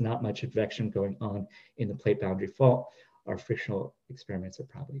that there's not much advection going on in the plate boundary fault. Our frictional experiments are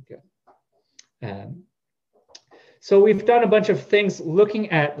probably good. So we've done a bunch of things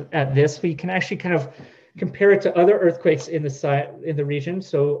looking at this. We can actually kind of compare it to other earthquakes in the region.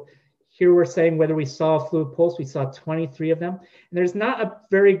 So here we're saying whether we saw a fluid pulse, we saw 23 of them. And there's not a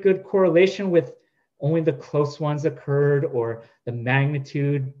very good correlation with only the close ones occurred or the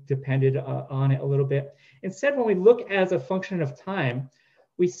magnitude depended on it a little bit. Instead, when we look as a function of time,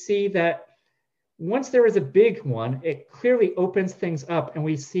 we see that once there is a big one, it clearly opens things up and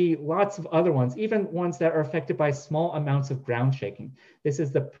we see lots of other ones, even ones that are affected by small amounts of ground shaking. This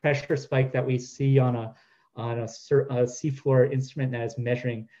is the pressure spike that we see on a seafloor instrument that is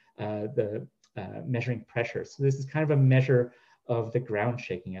measuring measuring pressure. So this is kind of a measure of the ground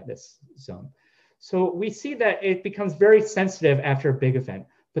shaking at this zone. So we see that it becomes very sensitive after a big event,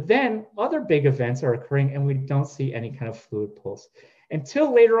 but then other big events are occurring and we don't see any kind of fluid pulse.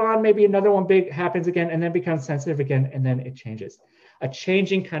 Until later on, maybe another one big happens again and then becomes sensitive again, and then it changes. A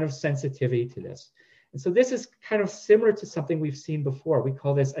changing kind of sensitivity to this. And so this is kind of similar to something we've seen before. We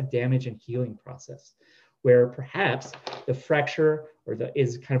call this a damage and healing process, where perhaps the fracture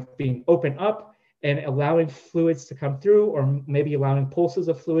is kind of being opened up and allowing fluids to come through, or maybe allowing pulses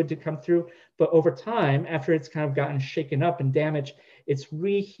of fluid to come through. But over time, after it's kind of gotten shaken up and damaged, it's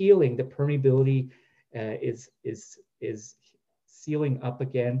re-healing. The permeability is sealing up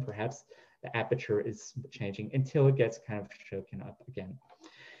again. Perhaps the aperture is changing until it gets kind of shaken up again.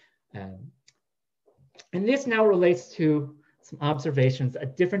 And this now relates to some observations, a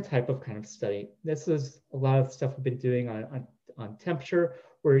different type of kind of study. This is a lot of stuff we've been doing on temperature.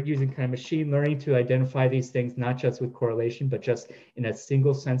 We're using kind of machine learning to identify these things, not just with correlation, but just in a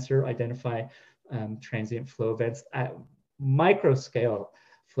single sensor, identify transient flow events at micro scale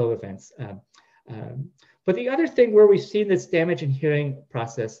flow events. But the other thing where we've seen this damage in hearing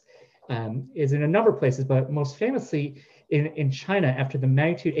process is in a number of places, but most famously in China after the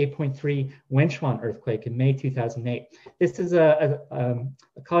magnitude 8.3 Wenchuan earthquake in May 2008. This is a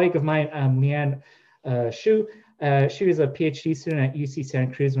colleague of mine, Lian Xu. She was a PhD student at UC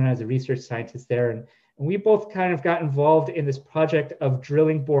Santa Cruz when I was a research scientist there. And we both kind of got involved in this project of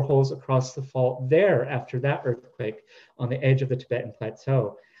drilling boreholes across the fault there after that earthquake on the edge of the Tibetan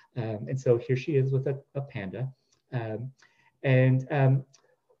Plateau. And so here she is with a panda.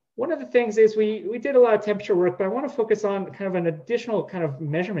 One of the things is we did a lot of temperature work, but I want to focus on kind of an additional kind of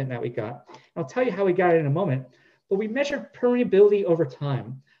measurement that we got. I'll tell you how we got it in a moment, but we measured permeability over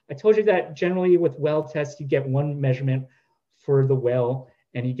time. I told you that generally with well tests, you get one measurement for the well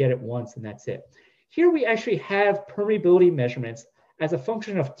and you get it once and that's it. Here we actually have permeability measurements as a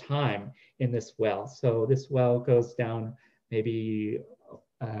function of time in this well. So this well goes down maybe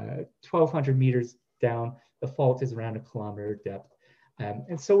 1,200 meters down. The fault is around 1 kilometer depth.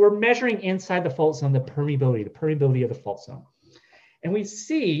 And so we're measuring inside the fault zone the permeability of the fault zone. And we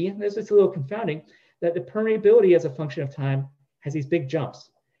see, this is a little confounding, that the permeability as a function of time has these big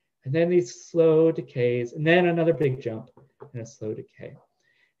jumps, and then these slow decays, and then another big jump and a slow decay.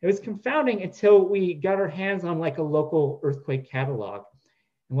 It was confounding until we got our hands on like a local earthquake catalog.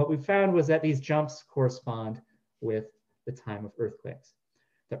 And what we found was that these jumps correspond with the time of earthquakes.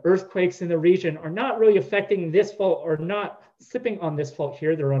 The earthquakes in the region are not really affecting this fault or not slipping on this fault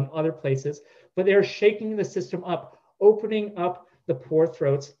here. They're on other places, but they're shaking the system up, opening up the pore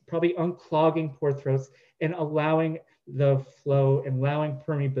throats, probably unclogging pore throats and allowing the flow and allowing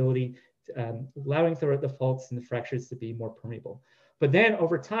permeability, allowing the faults and the fractures to be more permeable. But then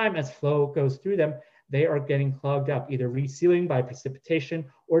over time, as flow goes through them, they are getting clogged up, either resealing by precipitation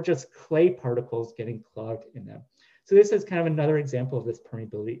or just clay particles getting clogged in them. So this is kind of another example of this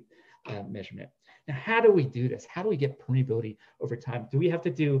permeability measurement. Now, how do we do this? How do we get permeability over time? Do we have to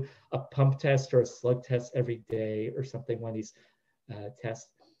do a pump test or a slug test every day or something, one of these tests?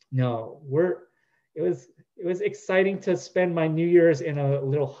 No, it was exciting to spend my New Year's in a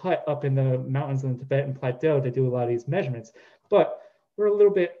little hut up in the mountains in the Tibetan Plateau to do a lot of these measurements. But we're a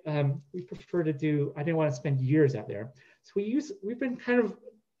little bit, we prefer to do, I didn't want to spend years out there. So we've been kind of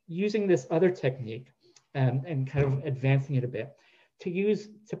using this other technique and kind of advancing it a bit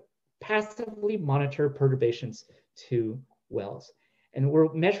to passively monitor perturbations to wells. And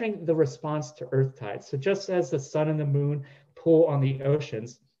we're measuring the response to earth tides. So just as the sun and the moon pull on the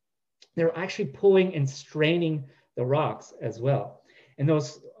oceans, they're actually pulling and straining the rocks as well. And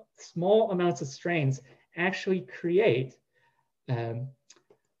those small amounts of strains actually create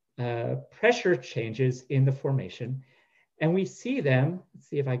pressure changes in the formation. And we see them, let's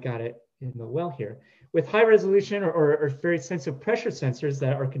see if I got it in the well here, with high resolution or very sensitive pressure sensors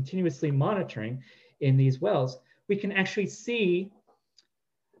that are continuously monitoring in these wells, we can actually see,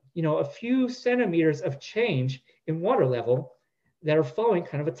 a few centimeters of change in water level that are following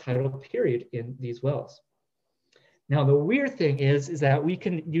kind of a tidal period in these wells. Now, the weird thing is that we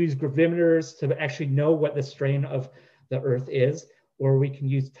can use gravimeters to actually know what the strain of the earth is, or we can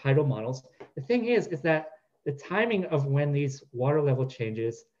use tidal models. The thing is that the timing of when these water level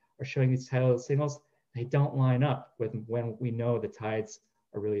changes are showing these tidal signals, they don't line up with when we know the tides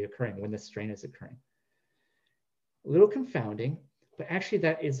are really occurring, when the strain is occurring. A little confounding, but actually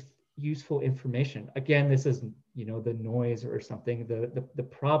that is useful information. Again, this is the noise or something, the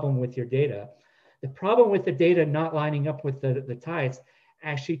problem with your data. The problem with the data not lining up with the tides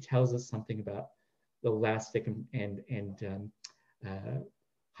actually tells us something about the elastic and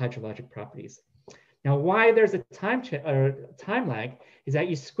hydrologic properties. Now, why there's a time lag is that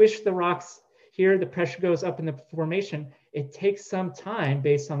you squish the rocks here, the pressure goes up in the formation. It takes some time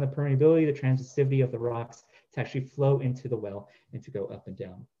based on the permeability, the transitivity of the rocks to actually flow into the well and to go up and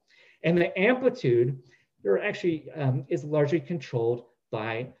down. And the amplitude there actually is largely controlled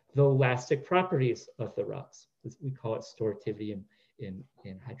by the elastic properties of the rocks. We call it storativity in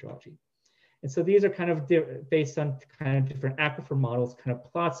hydrology. And so these are kind of based on kind of different aquifer models, kind of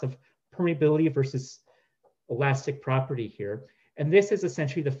plots of permeability versus elastic property here. And this is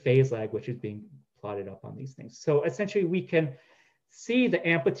essentially the phase lag, which is being plotted up on these things. So essentially we can see the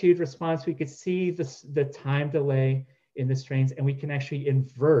amplitude response, we could see the time delay in the strains, and we can actually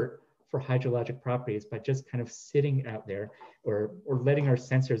invert for hydrologic properties by just kind of sitting out there or letting our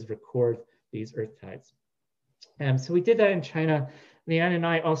sensors record these earth tides. So we did that in China. Leanne and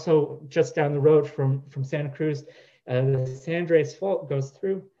I also, just down the road from Santa Cruz, the San Andreas Fault goes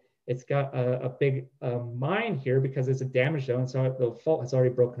through. It's got a big mine here because it's a damage zone. So the fault has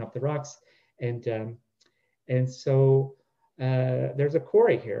already broken up the rocks. And so there's a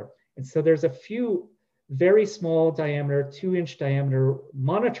quarry here. And so there's a few very small diameter, 2-inch diameter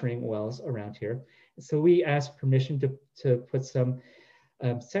monitoring wells around here. And so we asked permission to put some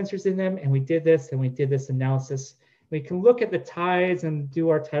sensors in them. And we did this, and we did this analysis. We can look at the tides and do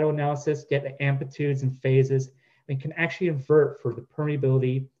our tidal analysis, get the amplitudes and phases. We can actually invert for the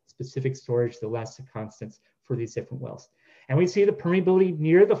permeability, specific storage, the elastic constants for these different wells. And we see the permeability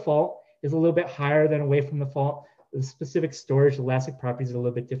near the fault is a little bit higher than away from the fault. The specific storage, elastic properties are a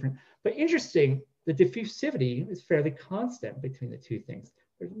little bit different. But interesting, the diffusivity is fairly constant between the two things.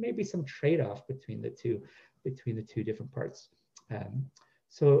 There may be some trade-off between the two different parts.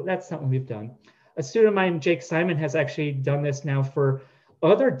 So that's something we've done. A student of mine, Jake Simon, has actually done this now for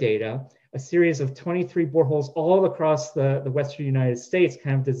other data, a series of 23 boreholes all across the Western United States,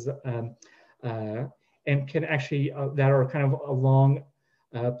 kind of, and can actually, that are kind of along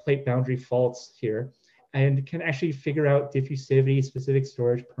plate boundary faults here, and can actually figure out diffusivity, specific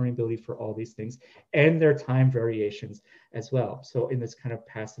storage, permeability for all these things, and their time variations as well. So in this kind of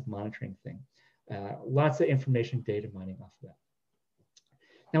passive monitoring thing, lots of information data mining off of that.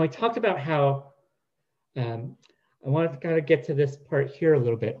 Now, I talked about how, I want to kind of get to this part here a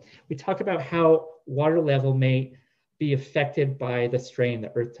little bit. We talk about how water level may be affected by the strain,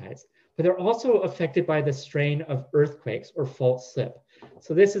 the earth tides, but they're also affected by the strain of earthquakes or fault slip.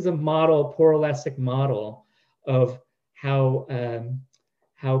 So this is a model, poroelastic model of how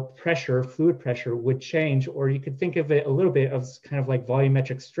pressure, fluid pressure would change, or you could think of it a little bit as kind of like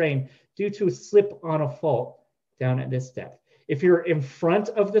volumetric strain due to a slip on a fault down at this depth. If you're in front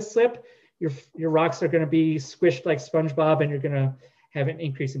of the slip, your rocks are going to be squished like SpongeBob, and you're going to have an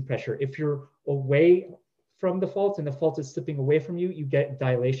increase in pressure. If you're away from the fault and the fault is slipping away from you, you get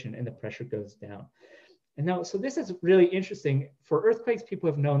dilation and the pressure goes down. And now, so this is really interesting. For earthquakes, people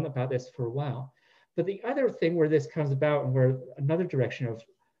have known about this for a while. But the other thing where this comes about, and where another direction of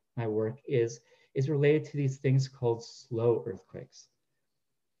my work is related to these things called slow earthquakes.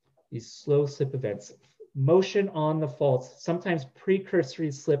 These slow slip events. Motion on the faults, sometimes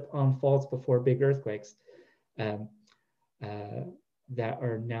precursory slip on faults before big earthquakes that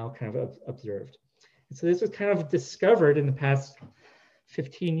are now kind of observed. And so this was kind of discovered in the past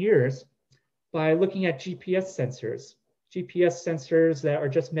 15 years by looking at GPS sensors. GPS sensors that are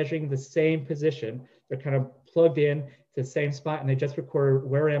just measuring the same position. They're kind of plugged in to the same spot, and they just record,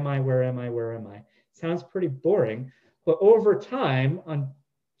 where am I, where am I, where am I? Sounds pretty boring, but over time on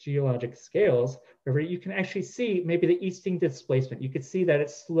geologic scales, where you can actually see maybe the easting displacement. You could see that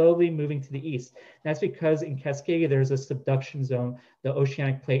it's slowly moving to the east. And that's because in Cascadia, there's a subduction zone. The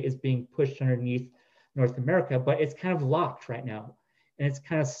oceanic plate is being pushed underneath North America, but it's kind of locked right now. And it's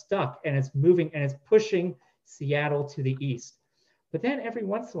kind of stuck, and it's moving, and it's pushing Seattle to the east. But then every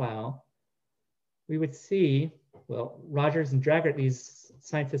once in a while, we would see, well, Rogers and Draggart, these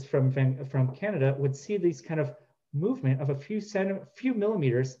scientists from Canada, would see these kind of movement of a few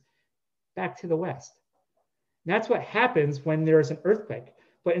millimeters back to the west. And that's what happens when there's an earthquake.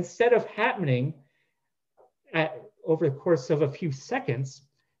 But instead of happening over the course of a few seconds,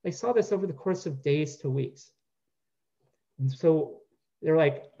 they saw this over the course of days to weeks. And so they're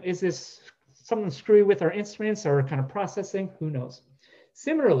like, is this something screwy with our instruments or kind of processing? Who knows?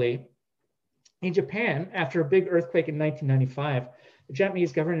 Similarly, in Japan, after a big earthquake in 1995, the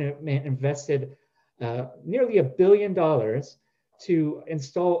Japanese government invested nearly $1 billion to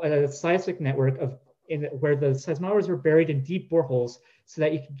install a seismic network where the seismometers were buried in deep boreholes so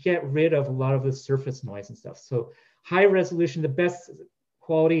that you could get rid of a lot of the surface noise and stuff. So high resolution, the best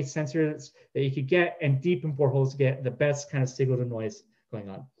quality sensors that you could get, and deep in boreholes to get the best kind of signal to noise going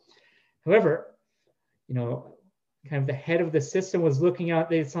on. However, kind of the head of the system was looking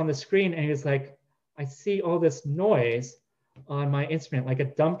out, it's on the screen, and he was like, I see all this noise on my instrument, like a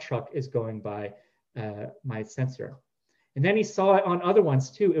dump truck is going by my sensor. And then he saw it on other ones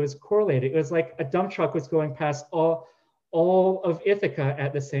too. It was correlated. It was like a dump truck was going past all of Ithaca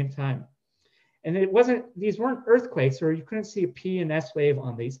at the same time. And these weren't earthquakes, or you couldn't see a P and S wave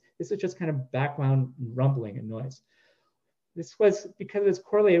on these. This was just kind of background rumbling and noise. This was because it's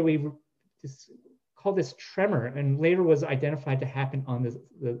correlated, we called this tremor, and later was identified to happen on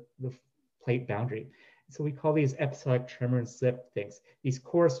the plate boundary. So we call these episodic tremor and slip things. These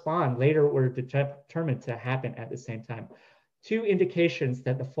correspond, later were determined to happen at the same time. Two indications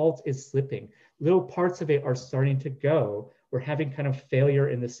that the fault is slipping. Little parts of it are starting to go. We're having kind of failure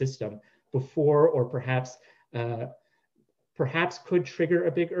in the system before, or perhaps perhaps could trigger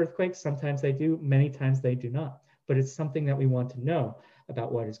a big earthquake. Sometimes they do, many times they do not. But it's something that we want to know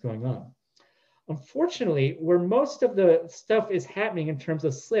about what is going on. Unfortunately, where most of the stuff is happening in terms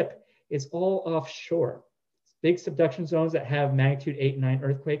of slip is all offshore. Big subduction zones that have magnitude 8 and 9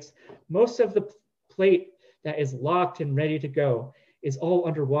 earthquakes. Most of the plate that is locked and ready to go is all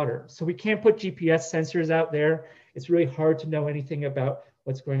underwater. So we can't put GPS sensors out there. It's really hard to know anything about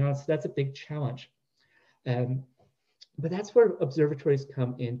what's going on. So that's a big challenge. But that's where observatories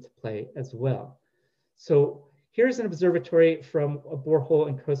come into play as well. So here's an observatory from a borehole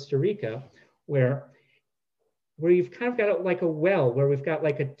in Costa Rica where you've kind of got like a well, where we've got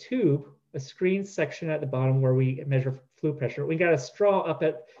like a tube, a screen section at the bottom where we measure fluid pressure. We got a straw up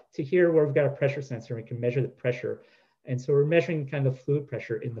to here where we've got a pressure sensor. We can measure the pressure. And so we're measuring kind of fluid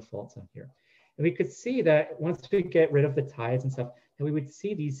pressure in the fault zone here. And we could see that once we get rid of the tides and stuff, that we would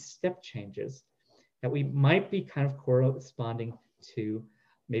see these step changes that we might be kind of corresponding to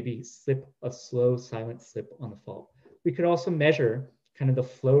maybe a slow silent slip on the fault. We could also measure kind of the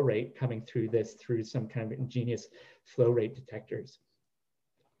flow rate coming through this through some kind of ingenious flow rate detectors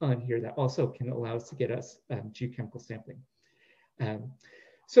on here that also can allow us to get us geochemical sampling.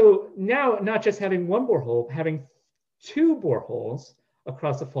 So now, not just having one borehole, having 2 boreholes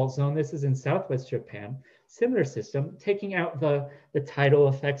across the fault zone. This is in Southwest Japan, similar system, taking out the tidal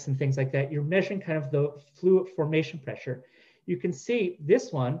effects and things like that. You're measuring kind of the fluid formation pressure. You can see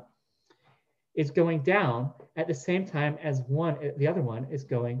this one is going down at the same time as the other one is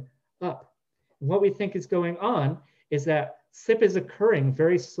going up. And what we think is going on is that slip is occurring,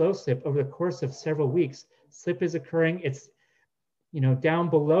 very slow slip over the course of several weeks. Slip is occurring, it's down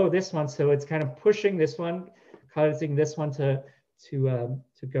below this one, so it's kind of pushing this one, causing this one to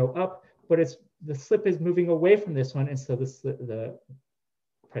go up, but the slip is moving away from this one, and so the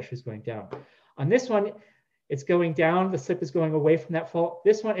pressure is going down. On this one, it's going down, the slip is going away from that fault.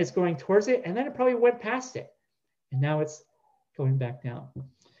 This one is going towards it, and then it probably went past it, and now it's going back down.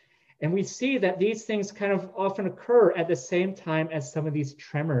 And we see that these things kind of often occur at the same time as some of these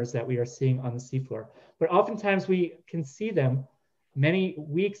tremors that we are seeing on the seafloor. But oftentimes we can see them many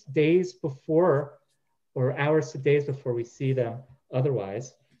weeks, days before, or hours to days before we see them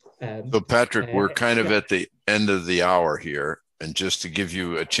otherwise. So Patrick, we're kind of at the end of the hour here. And just to give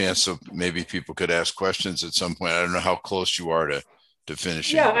you a chance, so maybe people could ask questions at some point. I don't know how close you are to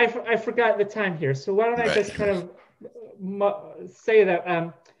finishing. Yeah, I forgot the time here. So why don't I just kind of say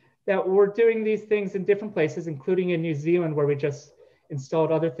that that we're doing these things in different places, including in New Zealand, where we just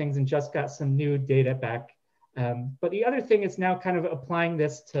installed other things and just got some new data back. But the other thing is now kind of applying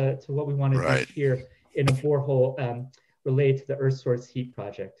this to what we want to do here in a borehole related to the Earth Source Heat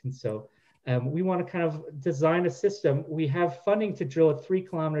Project. And so we want to kind of design a system. We have funding to drill a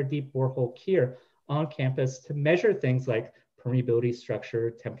 3-kilometer deep borehole here on campus to measure things like permeability, structure,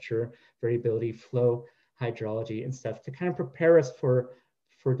 temperature, variability, flow, hydrology, and stuff to kind of prepare us for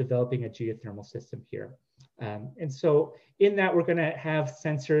developing a geothermal system here. And so in that, we're going to have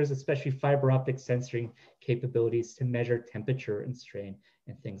sensors, especially fiber optic sensing capabilities to measure temperature and strain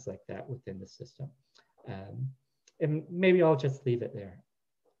and things like that within the system. And maybe I'll just leave it there.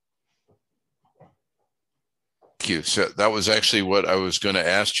 Thank you. So that was actually what I was going to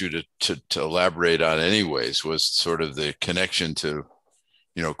ask you to elaborate on anyways, was sort of the connection to,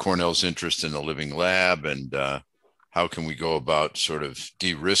 Cornell's interest in a living lab and how can we go about sort of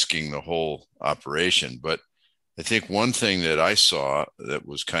de-risking the whole operation. But I think one thing that I saw that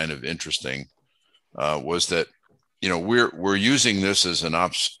was kind of interesting was that, we're using this as an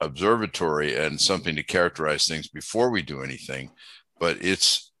observatory and something to characterize things before we do anything, but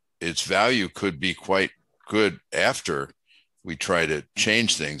its value could be quite good after we try to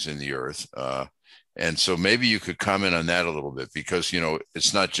change things in the earth. And so maybe you could comment on that a little bit, because,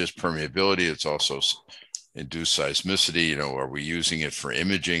 it's not just permeability, it's also induced seismicity. Are we using it for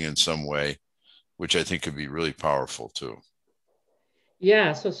imaging in some way, which I think could be really powerful too.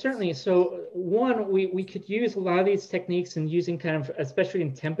 Yeah, so certainly. So one, we could use a lot of these techniques, and using kind of, especially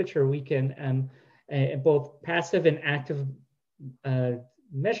in temperature, we can both passive and active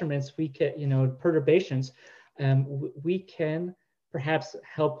measurements, we can, perturbations, we can perhaps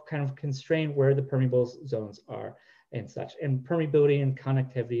help kind of constrain where the permeable zones are and such, and permeability and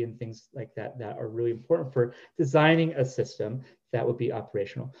conductivity and things like that are really important for designing a system that would be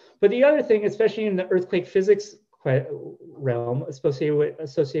operational. But the other thing, especially in the earthquake physics realm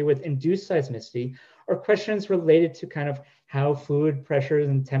associated with induced seismicity, are questions related to kind of how fluid pressures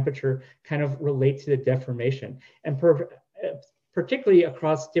and temperature kind of relate to the deformation. And particularly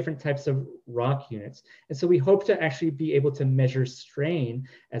across different types of rock units. And so we hope to actually be able to measure strain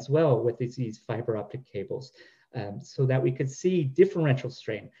as well with these fiber optic cables, so that we could see differential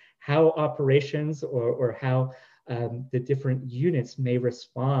strain, how operations or how the different units may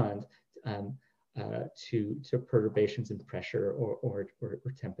respond to perturbations in pressure or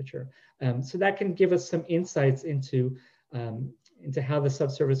temperature. So that can give us some insights into how the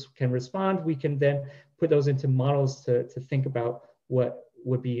subsurface can respond. We can then put those into models to think about what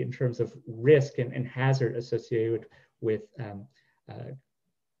would be in terms of risk and hazard associated with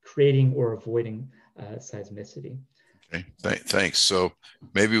creating or avoiding seismicity. Okay, thanks. So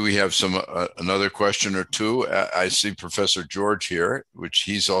maybe we have another question or two. I see Professor George here, which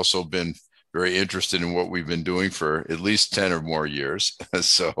he's also been very interested in what we've been doing for at least 10 or more years.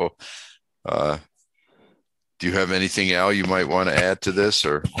 So do you have anything, Al, you might want to add to this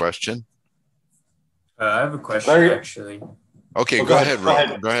or question? I have a question, actually. Okay, go ahead,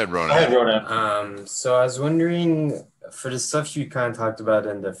 Ronan. Go ahead, Ronan. So I was wondering, for the stuff you kind of talked about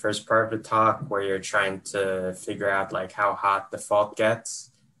in the first part of the talk, where you're trying to figure out like how hot the fault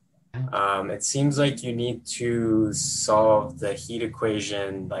gets, it seems like you need to solve the heat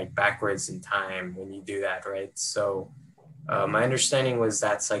equation like backwards in time when you do that, right? So my understanding was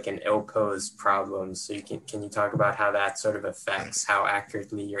that's like an ill-posed problem. So can you talk about how that sort of affects how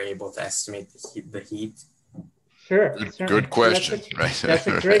accurately you're able to estimate the heat? Sure. Good question. That's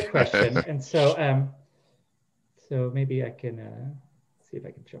a great question. And so, so maybe I can see if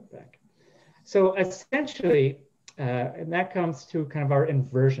I can jump back. So essentially, and that comes to kind of our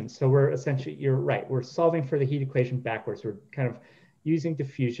inversion. So we're essentially, you're right, we're solving for the heat equation backwards. We're kind of using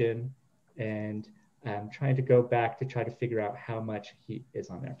diffusion and trying to go back to try to figure out how much heat is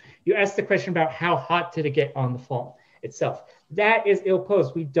on there. You asked the question about how hot did it get on the fault itself. That is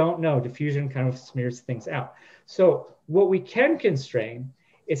ill-posed. We don't know. Diffusion kind of smears things out. So what we can constrain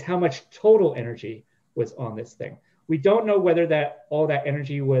is how much total energy was on this thing. We don't know whether all that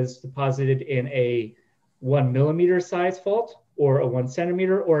energy was deposited in a 1 millimeter size fault or a 1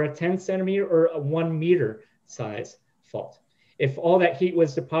 centimeter or a 10 centimeter or a 1 meter size fault. If all that heat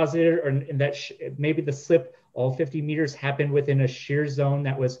was deposited, or in that maybe the slip, all 50 meters happened within a shear zone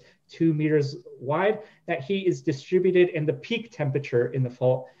that was 2 meters wide, that heat is distributed and the peak temperature in the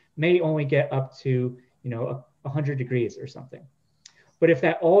fault may only get up to 100 degrees or something. But if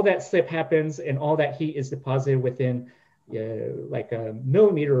all that slip happens and all that heat is deposited within like a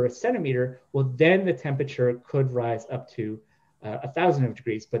millimeter or a centimeter, well, then the temperature could rise up to 1,000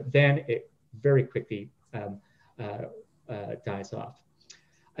 degrees, but then it very quickly dies off.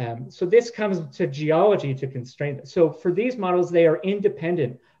 So this comes to geology to constrain it. So for these models, they are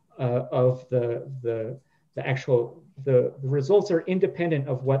independent of the results are independent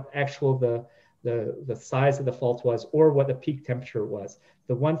of what the size of the fault was or what the peak temperature was.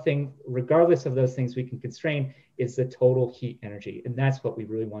 The one thing, regardless of those things we can constrain, is the total heat energy. And that's what we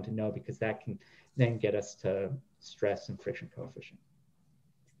really want to know, because that can then get us to stress and friction coefficient.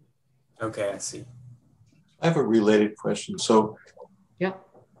 Okay, I see. I have a related question. So yeah.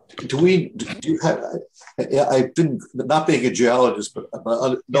 Do you have, I've been, not being a geologist, but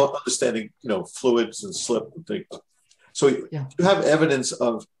not understanding, fluids and slip and things. So yeah. You have evidence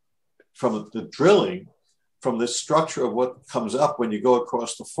from the drilling, from the structure of what comes up when you go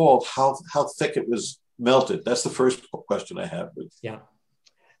across the fault, how thick it was melted. That's the first question I have. Yeah,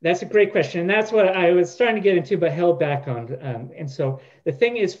 that's a great question. And that's what I was trying to get into, but held back on. And so the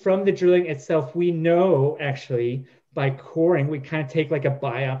thing is, from the drilling itself, we know actually by coring, we kind of take like a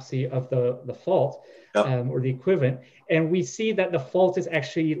biopsy of the fault, yep. Or the equivalent. And we see that the fault is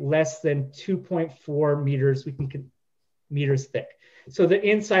actually less than 2.4 meters, meters thick. So the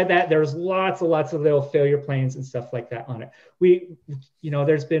inside that, there's lots of little failure planes and stuff like that on it.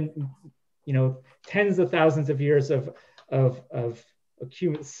 There's been, tens of thousands of years of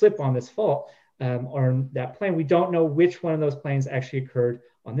accumulated slip on this fault on that plane. We don't know which one of those planes actually occurred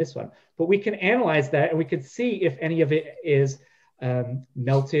on this one, but we can analyze that and we can see if any of it is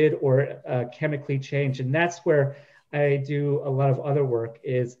melted or chemically changed. And that's where I do a lot of other work,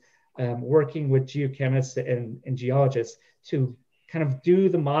 is working with geochemists and geologists to kind of do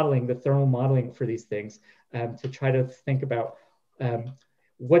the modeling, the thermal modeling for these things, to try to think about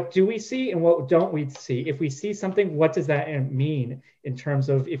what do we see and what don't we see? If we see something, what does that mean in terms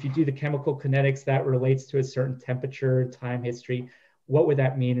of, if you do the chemical kinetics that relates to a certain temperature, time history, what would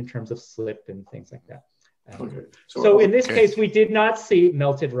that mean in terms of slip and things like that? Okay. So in this case, we did not see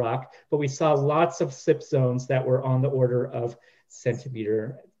melted rock, but we saw lots of slip zones that were on the order of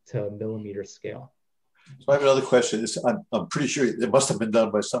centimeter to millimeter scale. So I have another question. I'm pretty sure it must have been done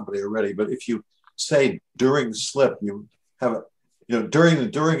by somebody already, but if you say during slip, you have during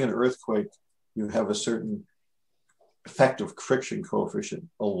an earthquake, you have a certain effective friction coefficient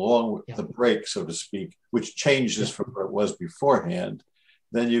along with the break, so to speak, which changes from what it was beforehand.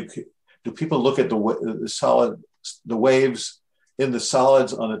 Then do people look at the waves in the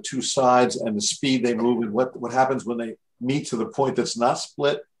solids on the two sides and the speed they move, and what happens when they meet to the point that's not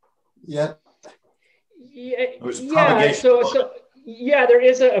split yet? Yeah, there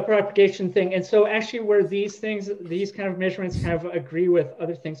is a propagation thing. And so actually where these kind of measurements kind of agree with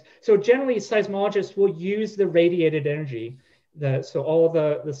other things. So generally seismologists will use the radiated energy, so all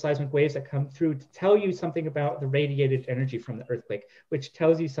the seismic waves that come through to tell you something about the radiated energy from the earthquake, which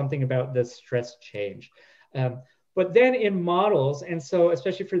tells you something about the stress change. But then in models, and so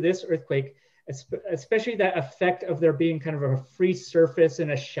especially for this earthquake, especially that effect of there being kind of a free surface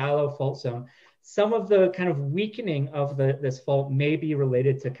in a shallow fault zone, some of the kind of weakening of this fault may be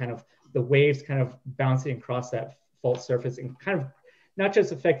related to kind of the waves kind of bouncing across that fault surface and kind of not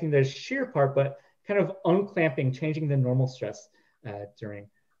just affecting the shear part, but kind of unclamping, changing the normal stress during.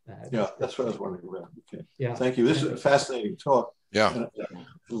 That's what I was wondering about. Okay. Yeah. Thank you. This is a fascinating talk. Yeah.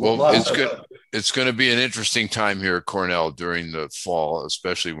 Well, it's going to be an interesting time here at Cornell during the fall,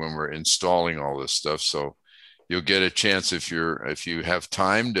 especially when we're installing all this stuff. So you'll get a chance if you have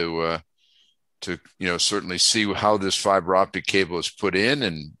time to certainly see how this fiber optic cable is put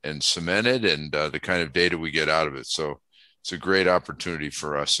in and cemented and the kind of data we get out of it. So it's a great opportunity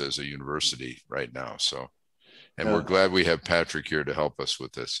for us as a university right now. So, and we're glad we have Patrick here to help us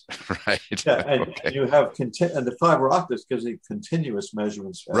with this, right? Yeah, and you have and the fiber optics gives you continuous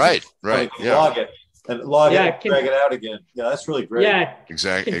measurements. Right. Log it and drag it out again. Yeah, that's really great. Yeah,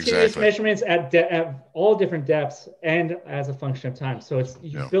 continuous measurements at all different depths and as a function of time. So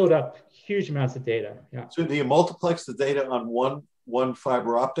you build up huge amounts of data. Yeah. So do you multiplex the data on one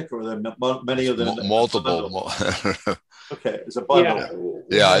fiber optic, or are there many of them? Multiple. Okay, it's a bundle.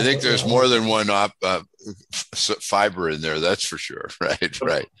 Yeah, I think there's more than one fiber in there. That's for sure. Right.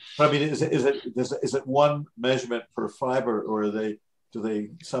 But I mean, is it one measurement per fiber, or do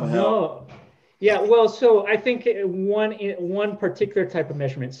they somehow? No. Yeah, well, so I think one particular type of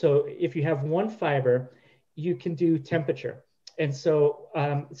measurement. So if you have one fiber, you can do temperature. And so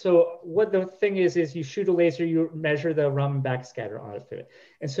what the thing is you shoot a laser, you measure the Raman backscatter on it.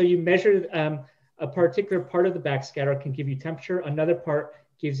 And so you measure a particular part of the backscatter can give you temperature. Another part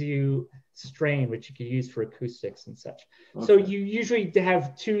gives you strain, which you can use for acoustics and such. Okay. So you usually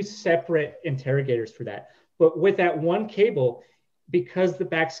have two separate interrogators for that. But with that one cable, because the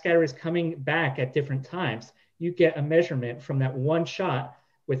backscatter is coming back at different times, you get a measurement from that one shot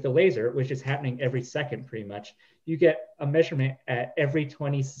with the laser, which is happening every second pretty much. You get a measurement at every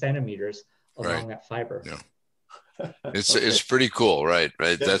 20 centimeters along that fiber. Yeah. It's pretty cool, right?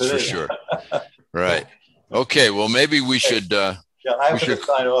 That's for sure. Right. Okay. Well, maybe we should. I have to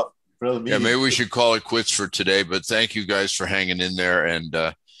sign off for another meeting. Yeah, maybe we should call it quits for today. But thank you guys for hanging in there, and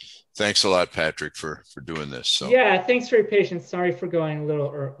thanks a lot, Patrick, for doing this. So yeah, thanks for your patience. Sorry for going a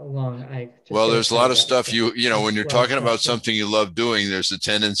little long. There's a lot of stuff you know when you're talking about something you love doing, there's a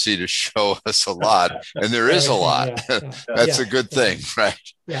tendency to show us a lot, and there is a lot. That's a good thing, right?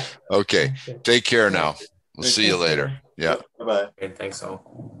 Yeah. Okay. Take care now. We'll see you later. Yeah. Bye-bye. Okay, thanks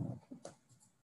all.